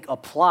I think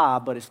apply,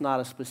 but it's not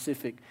a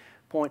specific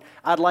point.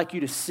 I'd like you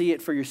to see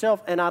it for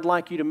yourself, and I'd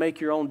like you to make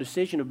your own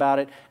decision about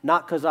it,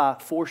 not because I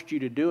forced you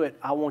to do it.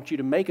 I want you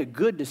to make a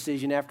good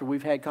decision after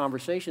we've had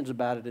conversations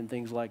about it and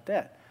things like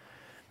that.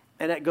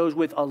 And that goes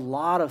with a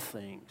lot of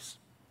things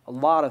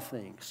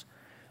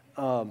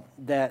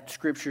that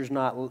Scripture's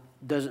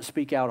doesn't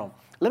speak out on.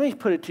 Let me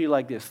put it to you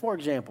like this. For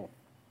example,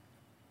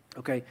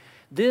 okay,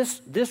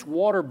 this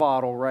water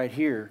bottle right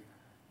here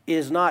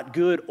is not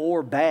good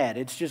or bad.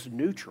 It's just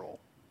neutral.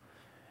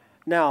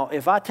 Now,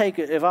 if I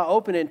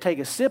open it and take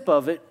a sip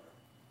of it,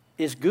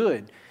 it's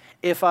good.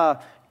 If I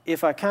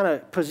kind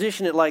of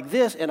position it like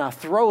this and I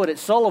throw it at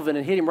Sullivan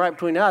and hit him right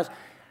between the eyes,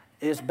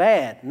 it's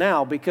bad.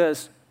 Now,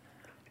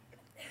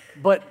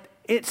 but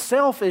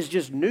itself is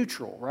just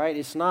neutral, right?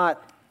 It's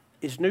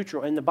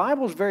neutral. And the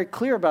Bible is very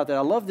clear about that.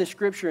 I love this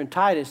scripture in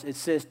Titus. It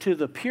says, to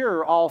the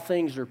pure, all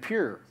things are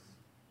pure.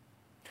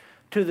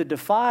 To the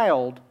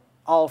defiled,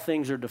 all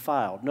things are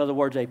defiled. In other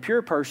words, a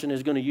pure person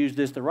is going to use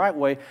this the right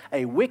way.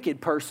 A wicked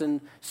person,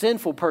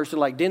 sinful person,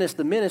 like Dennis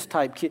the Menace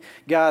type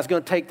guy is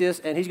going to take this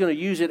and he's going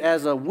to use it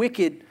as a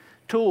wicked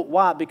tool.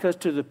 Why? Because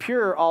to the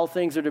pure, all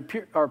things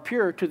are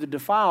pure. To the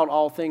defiled,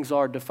 all things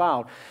are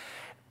defiled.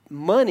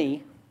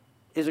 Money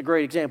is a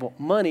great example.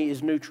 Money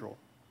is neutral.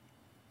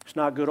 It's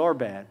not good or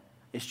bad.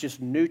 It's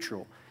just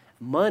neutral.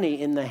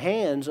 Money in the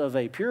hands of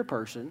a pure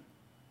person,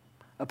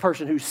 a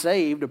person who's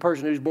saved, a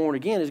person who's born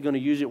again, is going to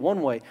use it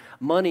one way.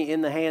 Money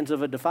in the hands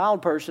of a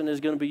defiled person is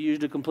going to be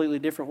used a completely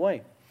different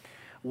way.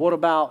 What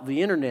about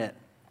the internet?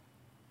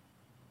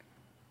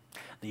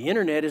 The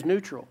internet is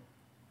neutral.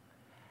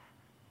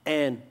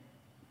 And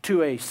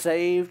to a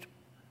saved,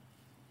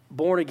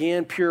 born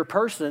again, pure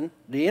person,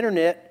 the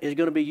internet is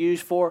going to be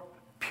used for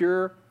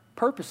pure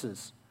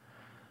purposes.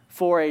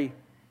 For a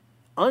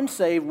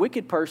unsaved,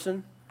 wicked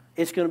person,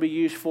 it's going to be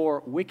used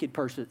for wicked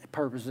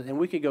purposes. And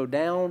we could go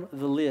down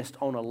the list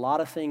on a lot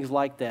of things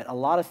like that. A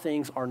lot of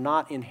things are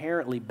not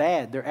inherently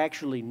bad. They're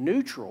actually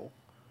neutral.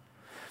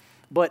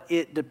 But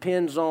it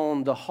depends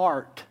on the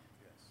heart.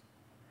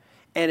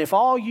 And if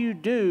all you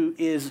do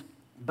is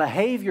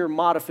behavior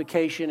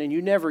modification and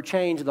you never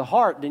change the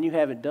heart, then you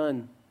haven't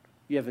done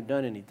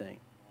anything.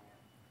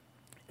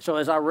 So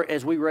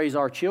as we raise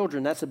our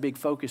children, that's a big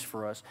focus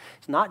for us.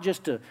 It's not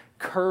just to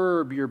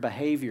curb your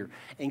behavior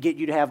and get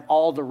you to have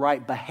all the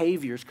right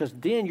behaviors, because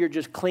then you're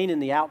just cleaning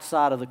the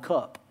outside of the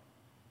cup.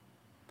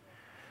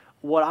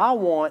 What I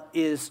want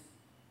is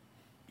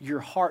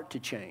your heart to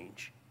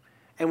change.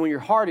 And when your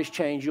heart is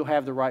changed, you'll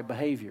have the right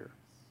behavior.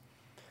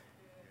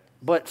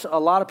 But a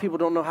lot of people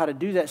don't know how to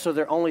do that, so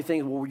they're only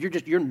thinking, well,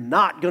 you're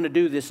not going to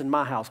do this in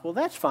my house. Well,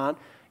 that's fine.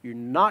 You're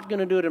not going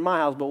to do it in my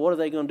house, but what are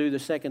they going to do the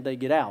second they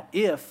get out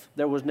if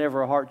there was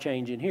never a heart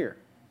change in here?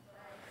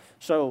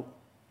 So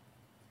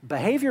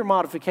behavior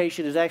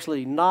modification is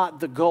actually not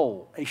the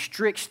goal, a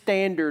strict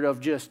standard of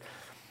just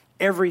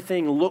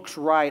everything looks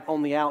right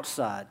on the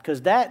outside,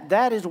 because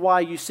that is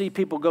why you see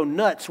people go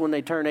nuts when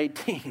they turn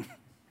 18.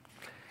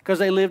 Because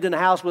they lived in a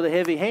house with a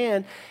heavy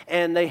hand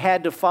and they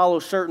had to follow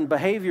certain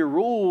behavior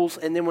rules,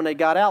 and then when they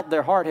got out,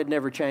 their heart had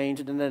never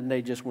changed, and then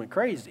they just went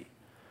crazy.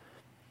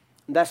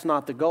 That's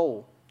not the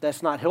goal.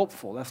 That's not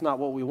helpful. That's not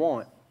what we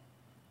want.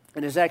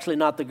 And it's actually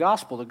not the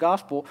gospel. The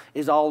gospel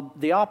is all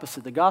the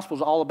opposite. The gospel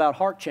is all about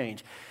heart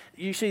change.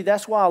 You see,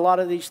 that's why a lot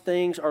of these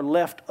things are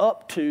left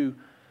up to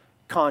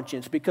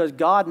conscience, because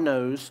God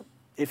knows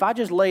if I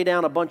just lay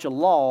down a bunch of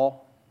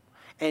law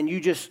and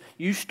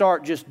you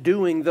start just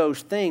doing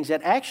those things,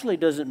 that actually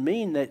doesn't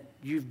mean that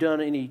you've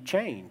done any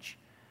change.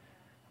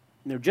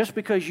 You know, just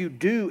because you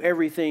do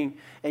everything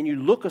and you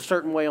look a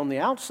certain way on the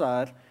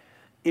outside,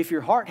 if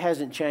your heart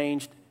hasn't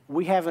changed,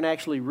 we haven't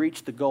actually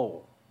reached the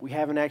goal. We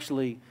haven't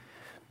actually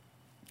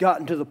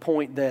gotten to the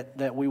point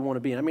that we want to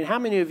be in. I mean, how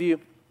many of you,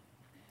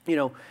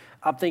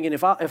 I'm thinking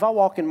if I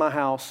walk in my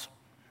house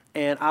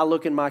and I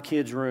look in my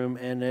kid's room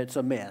and it's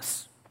a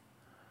mess,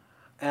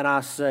 and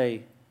I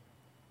say,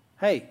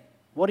 hey,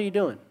 what are you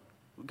doing?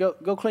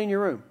 Go clean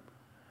your room.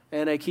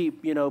 And they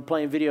keep,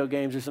 playing video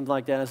games or something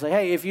like that. And I say,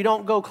 hey, if you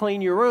don't go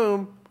clean your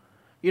room,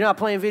 you're not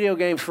playing video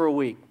games for a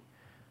week.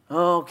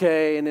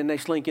 Okay, and then they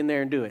slink in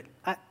there and do it.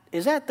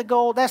 Is that the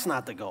goal? That's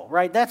not the goal,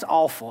 right? That's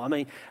awful. I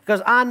mean,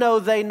 because I know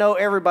they know,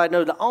 everybody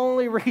knows the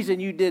only reason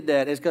you did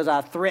that is because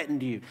I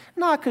threatened you.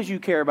 Not because you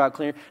care about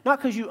cleaning, not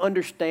because you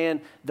understand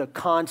the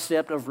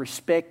concept of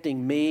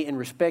respecting me and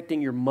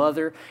respecting your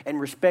mother and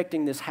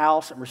respecting this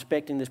house and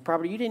respecting this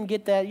property. You didn't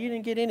get that. You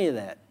didn't get any of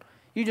that.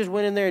 You just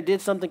went in there and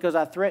did something because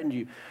I threatened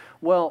you.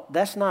 Well,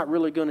 that's not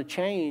really going to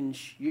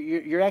change.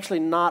 You're actually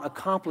not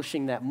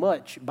accomplishing that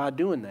much by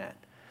doing that.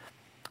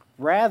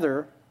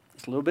 Rather,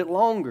 it's a little bit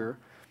longer,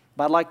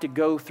 but I'd like to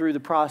go through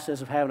the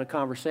process of having a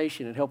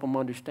conversation and help them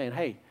understand,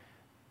 hey,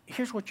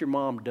 here's what your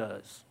mom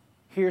does.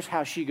 Here's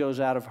how she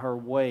goes out of her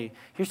way.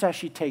 Here's how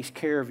she takes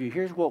care of you.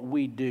 Here's what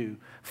we do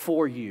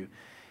for you.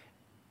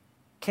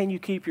 Can you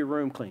keep your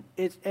room clean?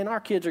 And our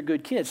kids are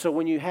good kids, so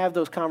when you have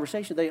those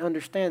conversations, they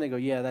understand. They go,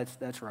 yeah,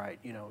 that's right.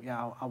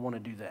 I want to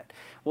do that.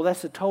 Well,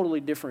 that's a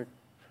totally different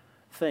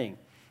thing.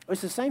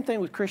 It's the same thing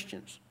with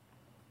Christians.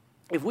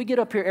 If we get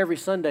up here every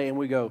Sunday and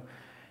we go,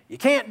 you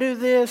can't do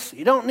this,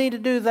 you don't need to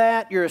do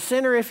that, you're a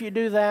sinner if you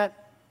do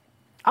that.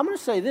 I'm going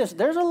to say this,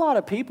 there's a lot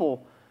of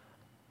people,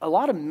 a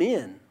lot of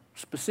men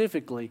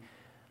specifically,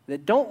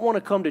 that don't want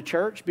to come to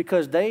church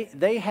because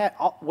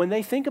when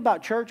they think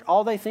about church,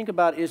 all they think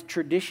about is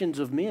traditions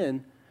of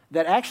men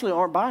that actually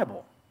aren't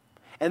Bible.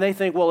 And they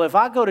think, well, if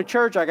I go to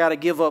church, I got to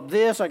give up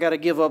this, I got to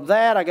give up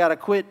that, I got to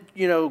quit,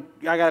 I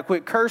got to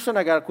quit cursing,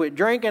 I got to quit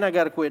drinking, I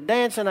got to quit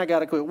dancing, I got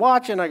to quit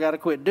watching, I got to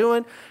quit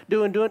doing.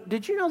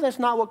 Did you know that's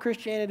not what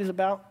Christianity is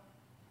about?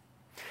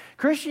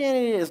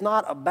 Christianity is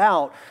not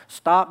about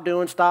stop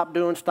doing.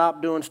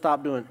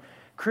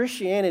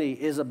 Christianity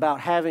is about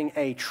having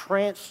a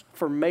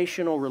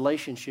transformational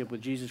relationship with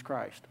Jesus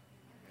Christ.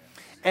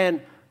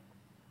 And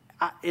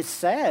it's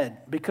sad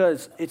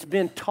because it's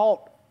been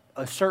taught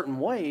a certain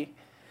way.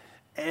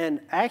 And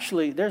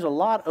actually, there's a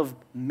lot of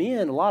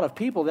men, a lot of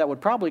people that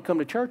would probably come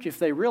to church if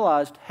they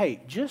realized, hey,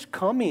 just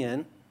come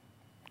in,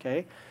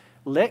 okay?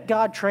 Let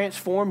God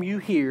transform you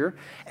here,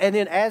 and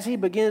then as He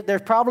begins,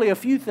 there's probably a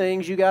few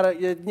things you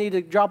need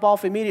to drop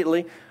off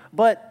immediately,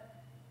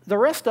 but the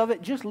rest of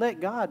it, just let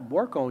God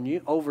work on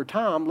you over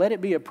time. Let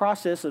it be a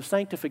process of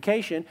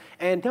sanctification,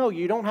 and no,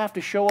 you don't have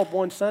to show up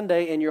one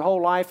Sunday and your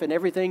whole life and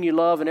everything you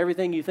love and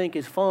everything you think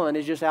is fun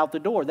is just out the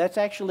door. That's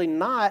actually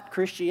not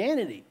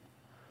Christianity.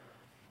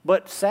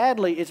 But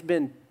sadly, it's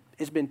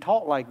been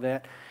taught like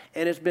that,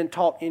 and it's been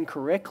taught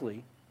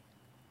incorrectly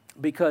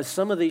because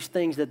some of these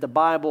things that the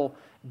Bible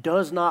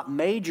does not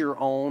major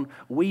on,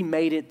 we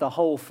made it the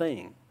whole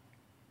thing,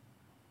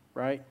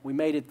 right? We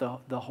made it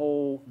the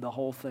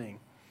whole thing.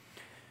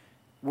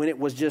 When it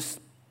was just,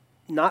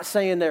 not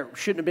saying there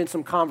shouldn't have been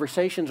some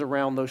conversations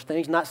around those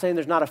things, not saying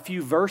there's not a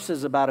few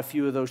verses about a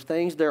few of those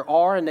things. There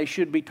are, and they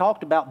should be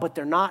talked about, but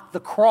they're not the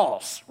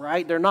cross,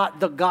 right? They're not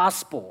the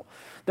gospel.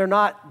 They're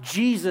not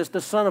Jesus, the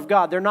Son of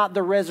God. They're not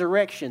the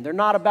resurrection. They're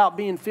not about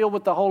being filled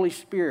with the Holy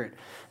Spirit.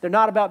 They're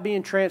not about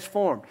being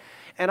transformed.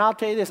 And I'll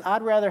tell you this,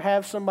 I'd rather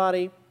have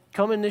somebody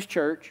come in this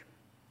church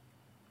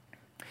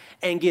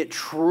and get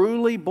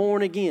truly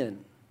born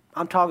again,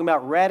 I'm talking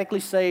about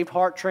radically saved,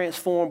 heart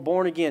transformed,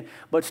 born again,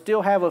 but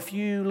still have a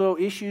few little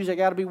issues that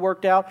got to be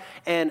worked out.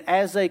 And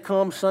as they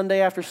come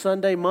Sunday after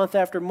Sunday, month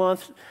after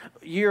month,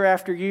 year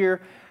after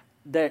year,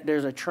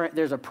 there's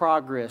a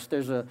progress,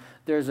 there's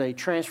a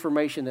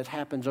transformation that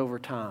happens over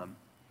time.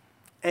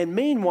 And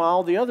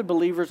meanwhile, the other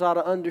believers ought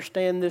to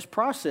understand this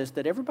process,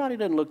 that everybody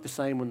doesn't look the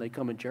same when they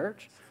come in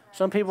church.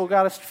 Some people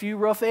got a few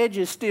rough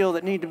edges still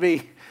that need to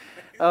be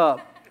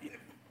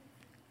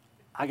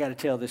I got to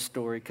tell this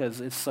story because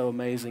it's so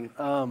amazing.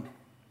 I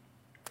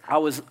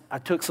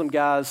took some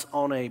guys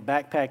on a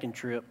backpacking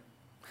trip.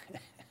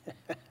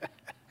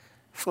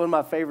 It's one of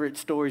my favorite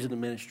stories in the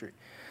ministry.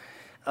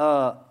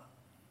 And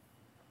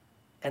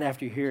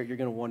after you hear it, you're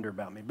going to wonder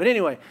about me. But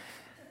anyway,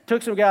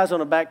 took some guys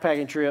on a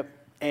backpacking trip,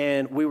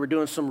 and we were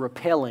doing some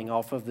rappelling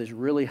off of this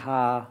really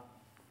high,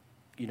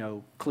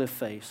 cliff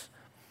face.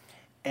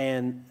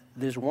 And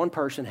this one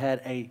person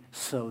had a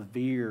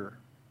severe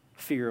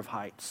fear of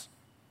heights.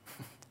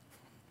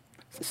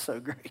 This is so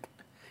great.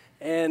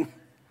 And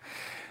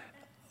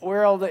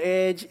we're on the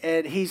edge,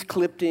 and he's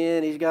clipped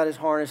in. He's got his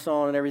harness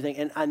on and everything,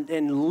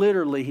 and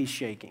literally he's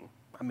shaking.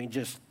 I mean,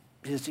 just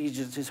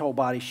his whole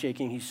body's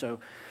shaking. So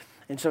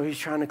he's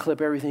trying to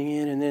clip everything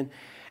in,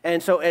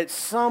 and so at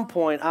some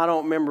point, I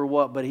don't remember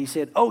what, but he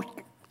said, "Oh,"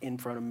 in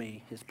front of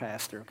me, his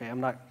pastor. Okay,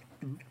 I'm not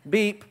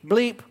beep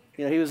bleep.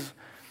 He was,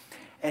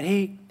 and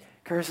he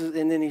curses,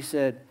 and then he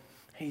said,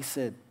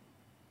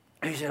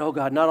 "Oh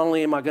God, not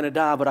only am I going to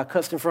die, but I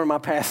cussed in front of my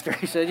pastor."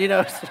 He said,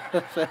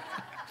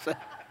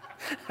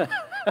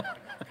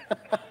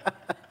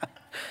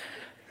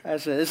 I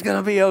said, "It's going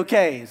to be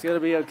okay. It's going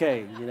to be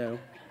okay,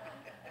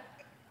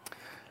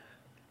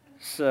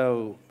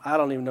 So I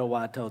don't even know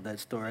why I told that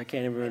story. I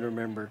can't even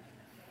remember.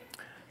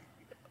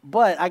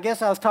 But I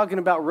guess I was talking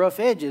about rough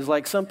edges.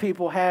 Like some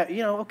people have,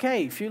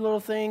 a few little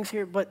things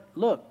here. But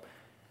look,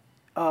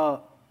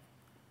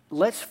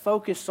 let's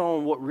focus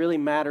on what really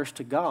matters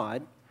to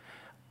God.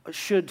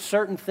 Should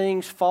certain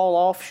things fall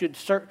off?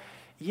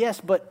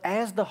 Yes, but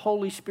as the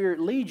Holy Spirit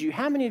leads you,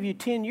 how many of you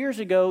 10 years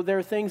ago, there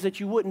are things that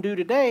you wouldn't do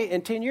today,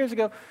 and 10 years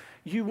ago,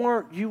 you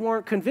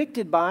weren't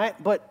convicted by it,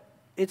 but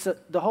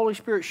the Holy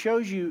Spirit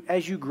shows you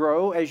as you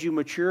grow, as you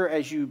mature,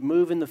 as you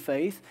move in the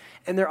faith,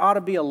 and there ought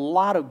to be a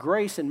lot of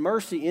grace and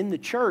mercy in the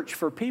church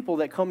for people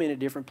that come in at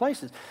different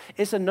places.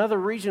 It's another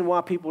reason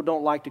why people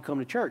don't like to come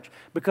to church,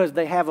 because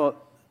they have a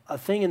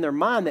thing in their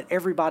mind that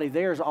everybody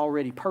there is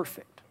already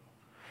perfect.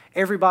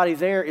 Everybody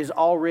there is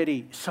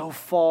already so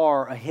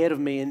far ahead of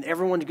me, and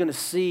everyone's going to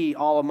see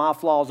all of my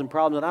flaws and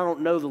problems, and I don't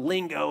know the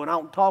lingo, and I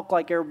don't talk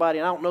like everybody,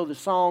 and I don't know the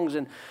songs,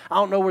 and I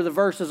don't know where the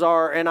verses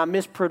are, and I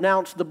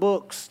mispronounce the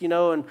books,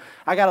 and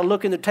I got to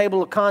look in the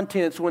table of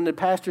contents when the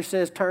pastor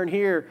says, turn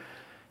here.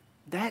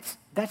 That's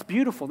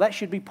beautiful. That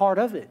should be part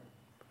of it.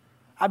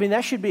 I mean,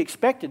 that should be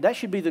expected. That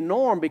should be the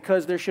norm,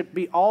 because there should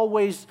be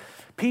always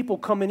people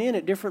coming in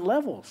at different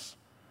levels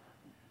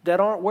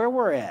that aren't where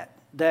we're at,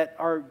 that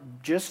are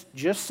just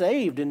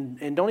saved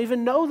and don't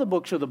even know the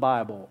books of the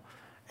Bible.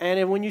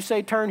 And when you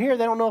say turn here,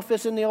 they don't know if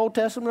it's in the Old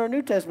Testament or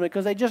New Testament,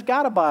 because they just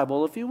got a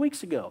Bible a few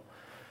weeks ago.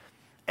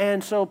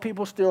 And so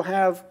people still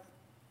have,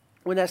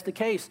 when that's the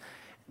case,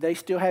 they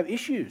still have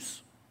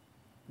issues.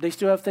 They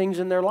still have things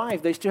in their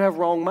life. They still have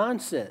wrong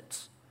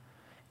mindsets.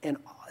 And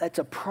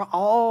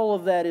all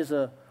of that is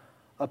a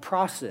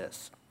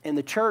process. And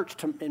the church,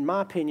 in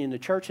my opinion, the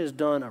church has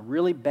done a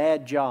really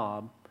bad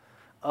job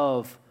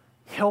of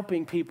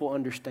helping people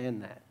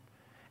understand that.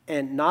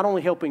 And not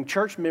only helping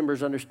church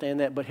members understand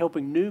that, but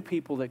helping new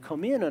people that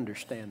come in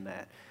understand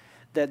that.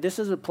 That this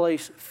is a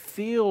place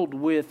filled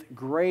with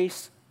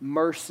grace,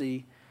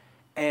 mercy,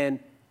 and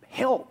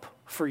help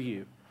for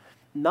you.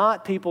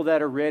 Not people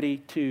that are ready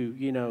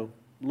to,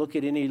 look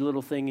at any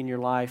little thing in your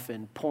life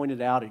and point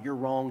it out, and you're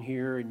wrong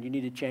here, and you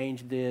need to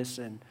change this.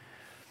 And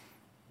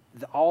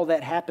all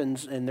that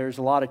happens, and there's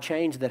a lot of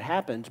change that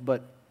happens,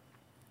 but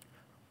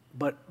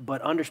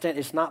understand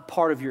it's not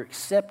part of your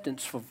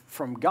acceptance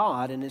from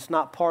God, and it's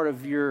not part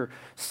of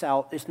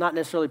it's not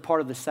necessarily part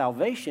of the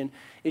salvation.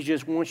 It's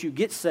just once you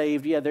get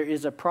saved, there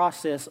is a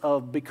process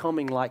of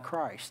becoming like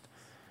Christ,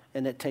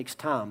 and it takes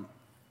time.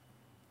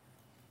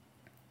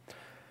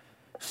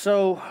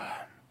 So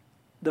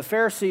the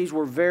Pharisees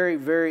were very,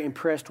 very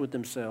impressed with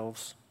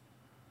themselves,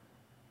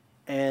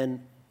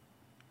 and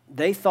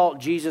they thought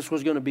Jesus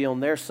was going to be on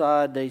their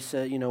side. They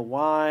said,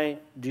 why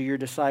do your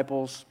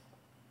disciples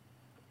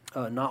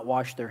not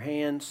wash their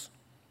hands?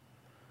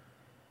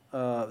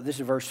 This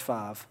is verse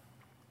 5.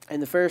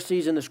 And the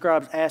Pharisees and the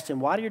scribes asked him,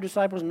 why do your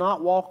disciples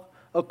not walk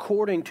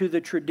according to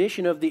the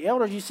tradition of the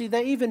elders? You see,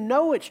 they even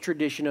know it's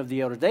tradition of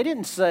the elders. They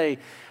didn't say,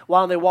 why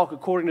don't they walk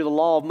according to the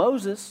law of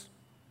Moses?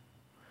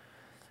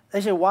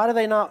 They said, why do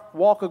they not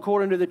walk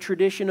according to the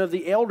tradition of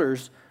the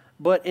elders,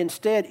 but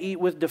instead eat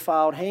with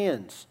defiled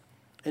hands?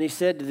 And he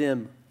said to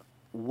them,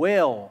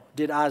 well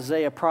did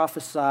Isaiah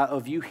prophesy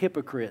of you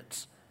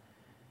hypocrites,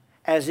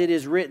 as it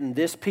is written,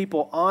 this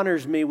people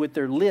honors me with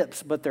their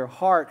lips, but their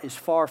heart is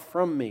far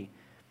from me.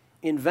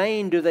 In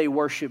vain do they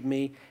worship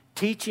me,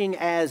 teaching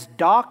as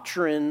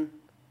doctrine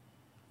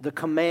the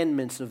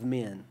commandments of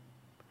men.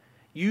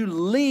 You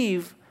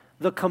leave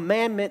the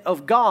commandment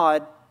of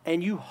God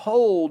and you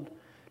hold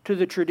to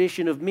the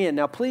tradition of men.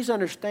 Now, please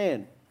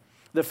understand,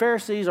 the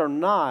Pharisees are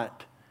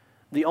not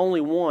the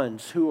only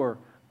ones who are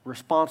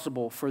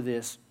responsible for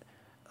this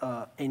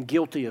and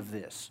guilty of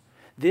this.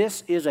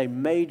 This is a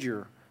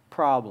major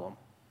problem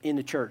in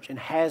the church and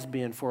has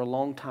been for a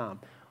long time.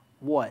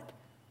 What?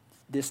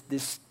 This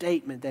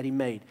statement that he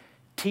made.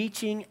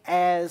 Teaching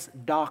as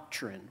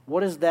doctrine.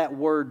 What does that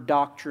word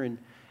doctrine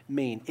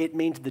mean? It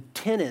means the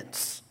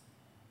tenets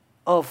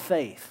of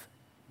faith.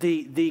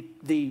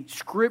 The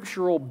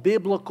scriptural,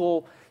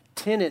 biblical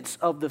tenets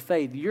of the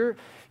faith.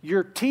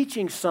 You're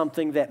teaching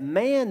something that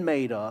man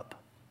made up,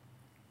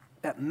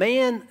 that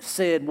man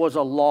said was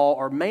a law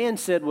or man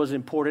said was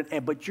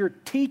important, but you're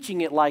teaching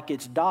it like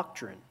it's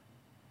doctrine.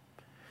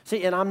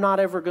 See, and I'm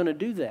not ever going to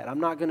do that. I'm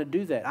not going to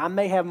do that. I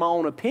may have my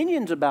own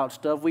opinions about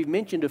stuff. We've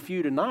mentioned a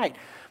few tonight,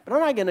 but I'm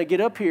not going to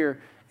get up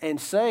here and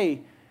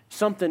say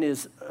something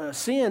is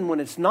sin when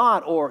it's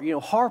not, or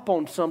harp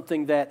on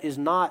something that is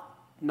not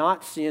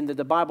sin that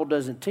the Bible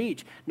doesn't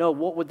teach. No,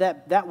 what would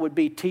that would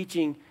be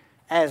teaching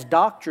as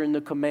doctrine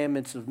the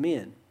commandments of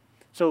men.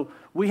 So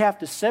we have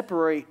to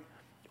separate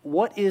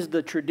what is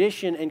the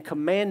tradition and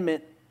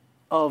commandment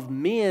of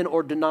men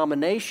or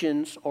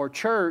denominations or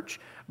church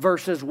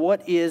versus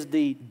what is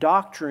the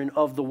doctrine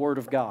of the Word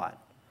of God.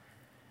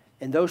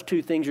 And those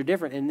two things are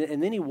different.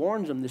 And then he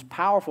warns them this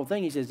powerful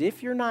thing. He says,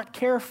 if you're not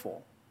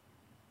careful,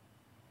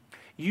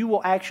 you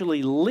will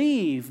actually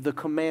leave the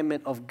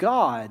commandment of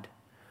God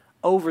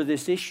over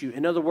this issue.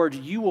 In other words,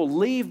 you will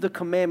leave the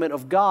commandment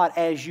of God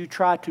as you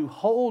try to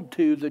hold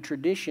to the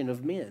tradition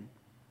of men.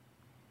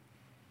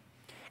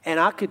 And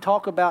I could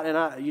talk about,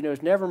 and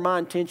it's never my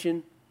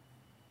intention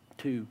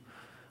to,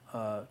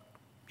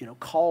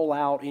 call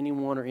out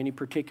anyone or any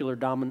particular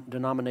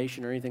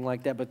denomination or anything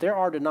like that. But there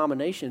are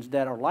denominations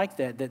that are like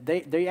that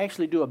they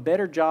actually do a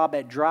better job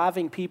at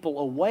driving people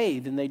away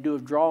than they do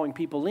of drawing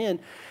people in,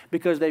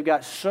 because they've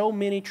got so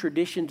many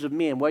traditions of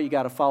men. Well, you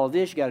got to follow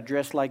this, you got to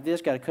dress like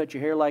this, got to cut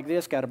your hair like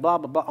this, got to blah,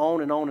 blah, blah,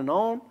 on and on and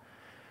on.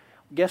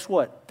 Guess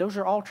what? Those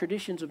are all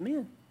traditions of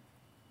men.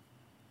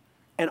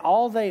 And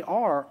all they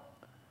are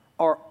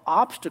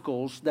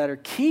obstacles that are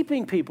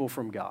keeping people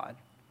from God.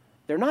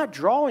 They're not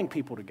drawing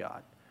people to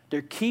God.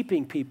 They're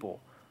keeping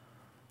people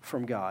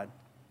from God.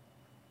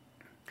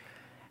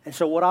 And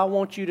so what I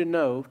want you to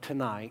know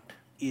tonight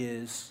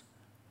is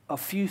a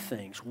few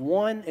things.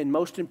 One, and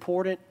most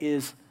important,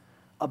 is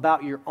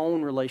about your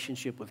own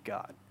relationship with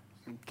God.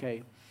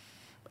 Okay?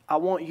 I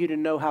want you to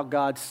know how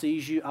God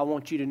sees you. I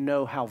want you to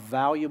know how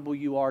valuable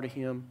you are to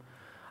Him.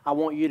 I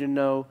want you to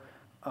know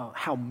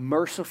how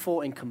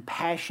merciful and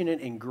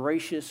compassionate and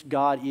gracious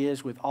God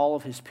is with all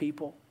of His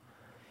people.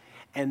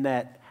 And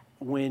that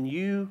when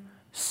you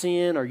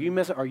sin or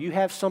you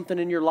have something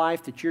in your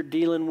life that you're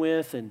dealing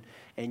with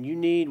and you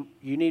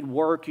need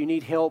work, you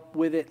need help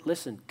with it,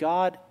 listen,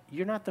 God,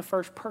 you're not the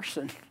first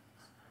person.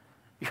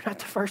 You're not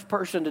the first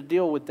person to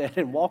deal with that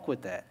and walk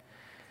with that.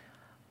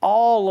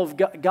 All of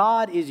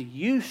God is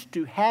used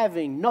to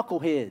having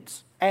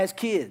knuckleheads as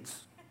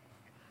kids.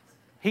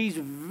 He's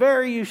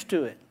very used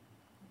to it.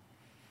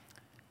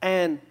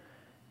 And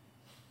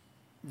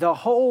the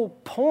whole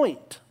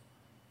point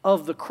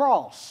of the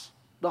cross,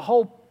 the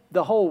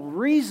whole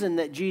reason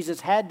that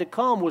Jesus had to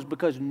come was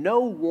because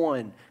no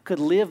one could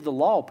live the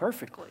law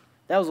perfectly.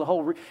 That was the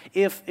whole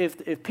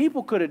if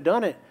people could have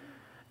done it,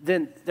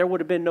 then there would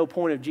have been no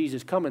point of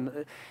Jesus coming.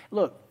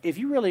 Look, if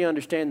you really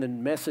understand the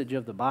message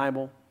of the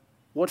Bible,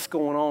 what's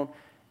going on,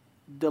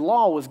 the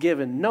law was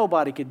given.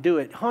 Nobody could do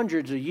it.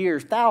 Hundreds of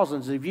years,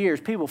 thousands of years,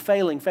 people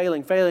failing,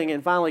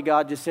 and finally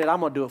God just said,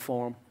 I'm going to do it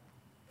for them.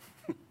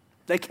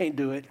 They can't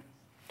do it.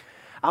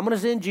 I'm going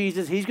to send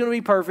Jesus. He's going to be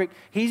perfect.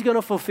 He's going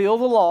to fulfill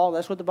the law.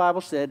 That's what the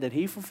Bible said, that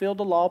He fulfilled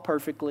the law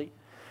perfectly.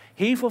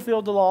 He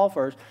fulfilled the law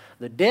first.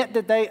 The debt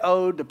that they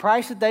owed, the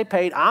price that they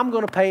paid, I'm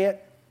going to pay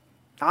it.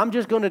 I'm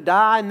just going to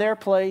die in their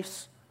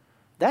place.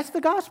 That's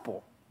the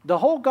gospel. The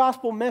whole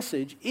gospel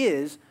message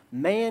is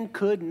man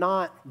could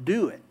not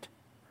do it.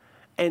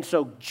 And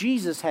so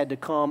Jesus had to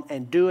come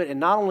and do it. And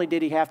not only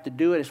did He have to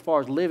do it as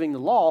far as living the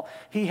law,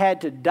 He had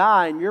to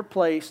die in your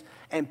place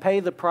and pay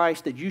the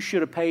price that you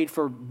should have paid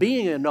for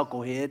being a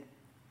knucklehead.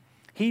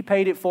 He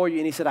paid it for you,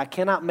 and He said, I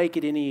cannot make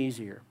it any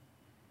easier.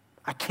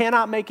 I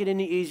cannot make it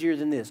any easier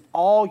than this.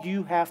 All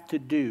you have to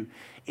do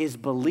is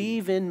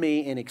believe in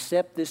me and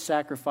accept this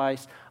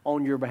sacrifice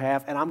on your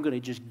behalf, and I'm going to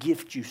just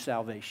gift you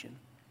salvation.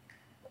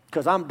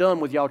 Because I'm done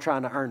with y'all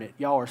trying to earn it.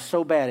 Y'all are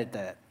so bad at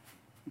that.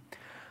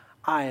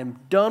 I am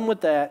done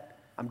with that.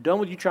 I'm done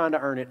with you trying to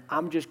earn it.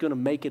 I'm just going to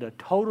make it a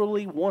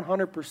totally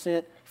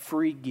 100%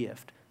 free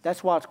gift.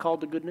 That's why it's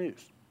called the good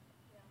news.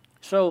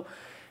 So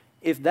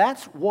if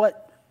that's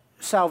what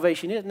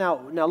salvation is, now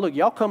look,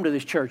 y'all come to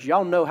this church.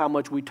 Y'all know how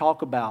much we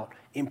talk about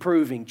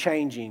improving,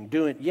 changing,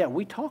 doing. Yeah,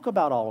 we talk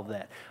about all of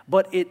that.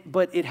 But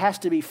it has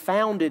to be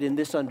founded in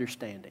this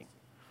understanding.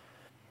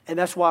 And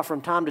that's why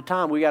from time to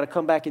time we got to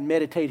come back and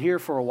meditate here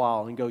for a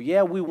while and go,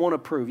 yeah, we want to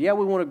prove. Yeah,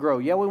 we want to grow.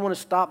 Yeah, we want to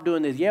stop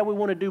doing this. Yeah, we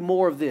want to do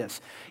more of this.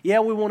 Yeah,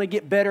 we want to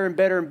get better and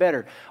better and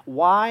better.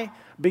 Why?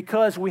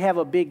 Because we have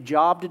a big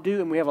job to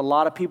do and we have a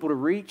lot of people to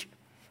reach.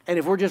 And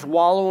if we're just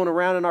wallowing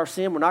around in our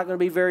sin, we're not going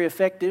to be very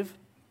effective.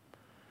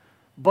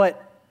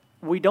 But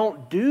we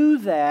don't do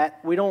that.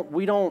 We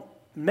don't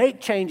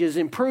make changes,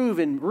 improve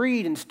and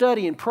read and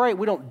study and pray.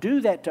 We don't do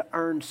that to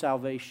earn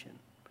salvation.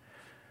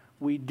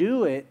 We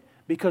do it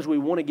because we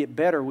want to get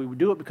better. We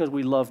do it because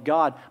we love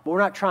God, but we're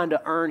not trying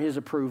to earn His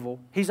approval.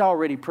 He's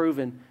already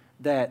proven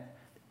that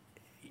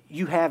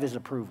you have His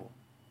approval.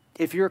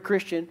 If you're a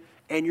Christian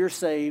and you're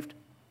saved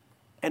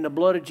and the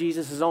blood of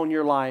Jesus is on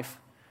your life,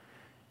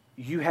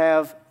 you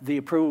have the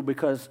approval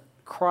because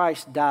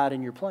Christ died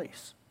in your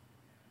place.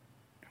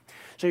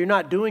 So you're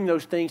not doing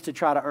those things to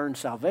try to earn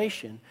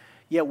salvation,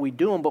 yet we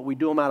do them, but we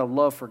do them out of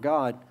love for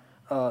God.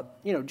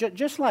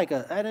 Just like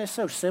and it's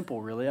so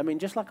simple, really. I mean,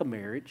 just like a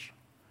marriage.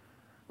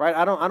 Right?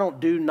 I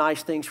don't do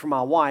nice things for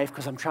my wife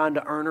because I'm trying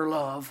to earn her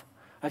love.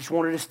 I just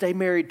want her to stay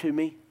married to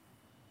me.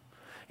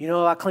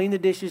 I clean the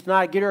dishes and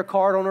I get her a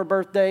card on her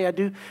birthday. I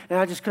do,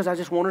 and because I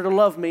just want her to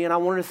love me and I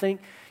want her to think,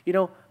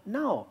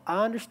 no,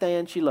 I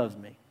understand she loves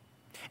me.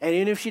 And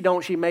even if she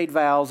don't, she made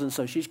vows and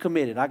so she's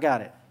committed. I got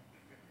it.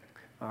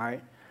 All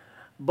right?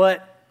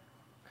 But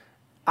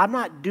I'm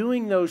not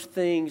doing those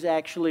things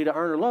actually to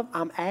earn her love.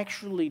 I'm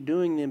actually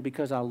doing them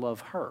because I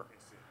love her.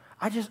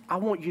 I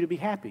want you to be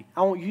happy.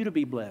 I want you to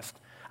be blessed.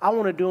 I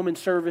want to do them in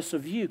service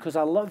of you because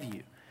I love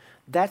you.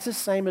 That's the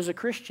same as a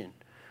Christian.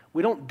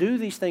 We don't do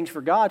these things for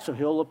God so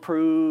He'll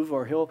approve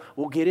or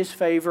we'll get His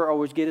favor or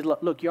we'll get His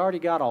love. Look, you already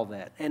got all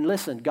that. And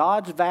listen,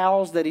 God's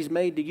vows that He's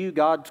made to you,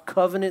 God's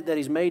covenant that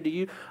He's made to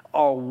you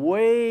are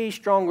way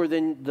stronger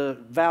than the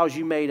vows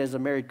you made as a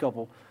married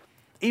couple.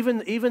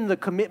 Even the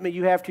commitment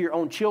you have to your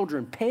own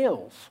children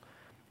pales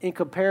in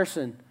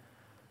comparison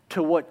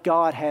to what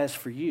God has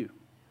for you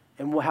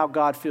and how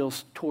God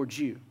feels towards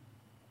you.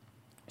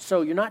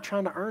 So you're not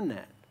trying to earn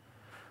that.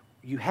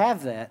 You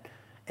have that,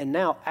 and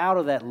now out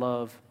of that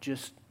love,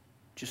 just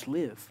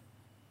live.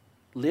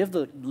 Live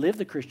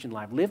the Christian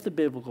life. Live the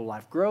biblical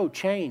life. Grow,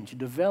 change,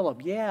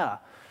 develop. Yeah.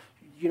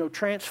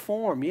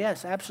 Transform.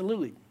 Yes,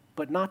 absolutely.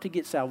 But not to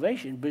get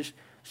salvation, but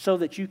so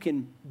that you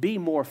can be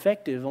more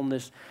effective on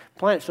this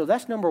planet. So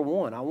that's number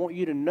one. I want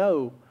you to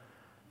know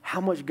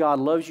how much God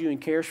loves you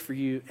and cares for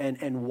you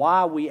and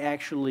why we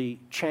actually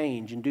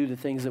change and do the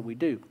things that we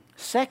do.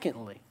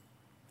 Secondly,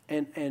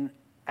 and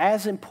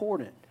as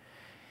important,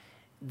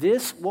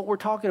 what we're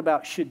talking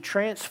about should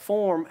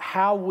transform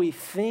how we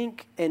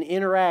think and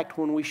interact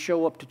when we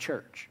show up to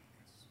church.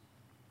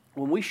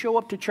 When we show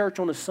up to church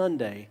on a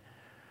Sunday,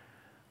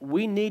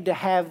 we need to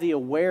have the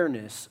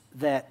awareness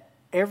that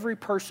every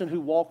person who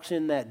walks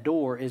in that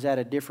door is at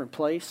a different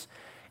place,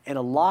 and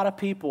a lot of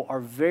people are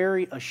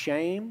very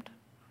ashamed.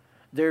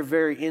 They're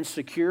very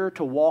insecure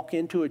to walk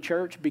into a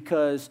church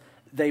because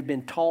they've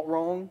been taught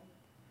wrong.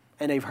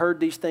 And they've heard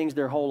these things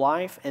their whole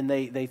life, and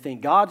they think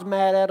God's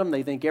mad at them.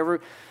 They think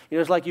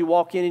it's like you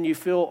walk in and you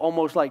feel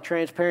almost like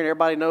transparent.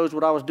 Everybody knows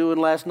what I was doing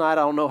last night. I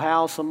don't know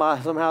how.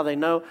 Somehow they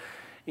know.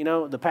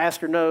 The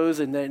pastor knows,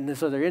 and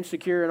so they're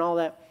insecure and all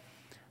that.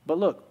 But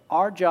look,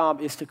 our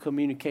job is to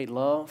communicate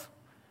love,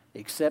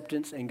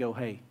 acceptance, and go,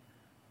 hey,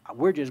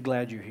 we're just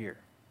glad you're here.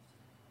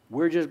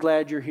 We're just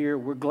glad you're here.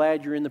 We're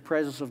glad you're in the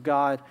presence of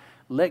God.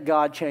 Let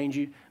God change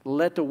you.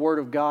 Let the Word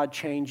of God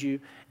change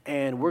you.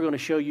 And we're going to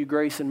show you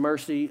grace and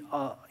mercy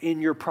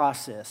in your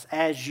process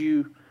as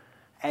you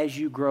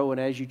grow and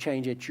as you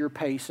change at your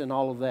pace and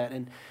all of that.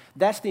 And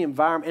that's the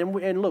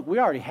environment. And look, we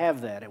already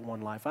have that at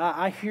One Life.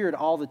 I hear it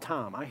all the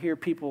time. I hear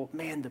people,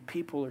 man, the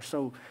people are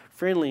so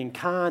friendly and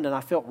kind, and I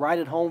felt right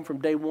at home from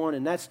day one.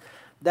 And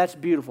that's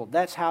beautiful.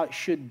 That's how it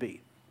should be.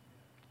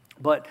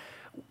 But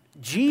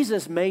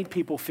Jesus made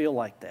people feel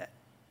like that.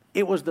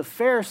 It was the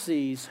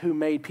Pharisees who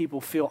made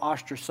people feel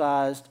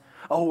ostracized.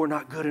 Oh, we're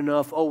not good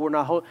enough. Oh, we're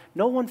not holy.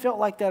 No one felt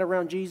like that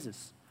around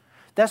Jesus.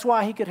 That's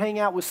why He could hang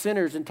out with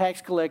sinners and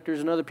tax collectors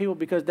and other people,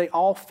 because they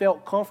all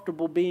felt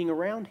comfortable being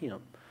around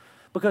Him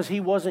because He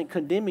wasn't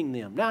condemning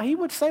them. Now, He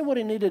would say what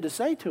He needed to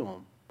say to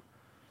them,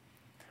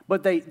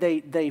 but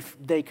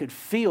they could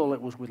feel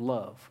it was with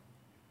love.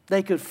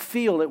 They could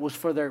feel it was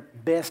for their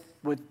best,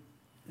 with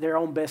their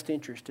own best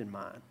interest in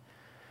mind.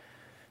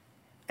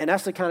 And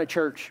that's the kind of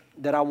church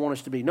that I want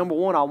us to be. Number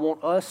one, I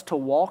want us to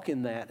walk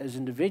in that as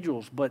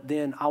individuals, but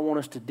then I want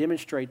us to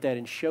demonstrate that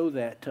and show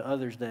that to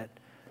others that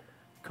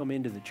come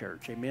into the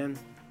church. Amen.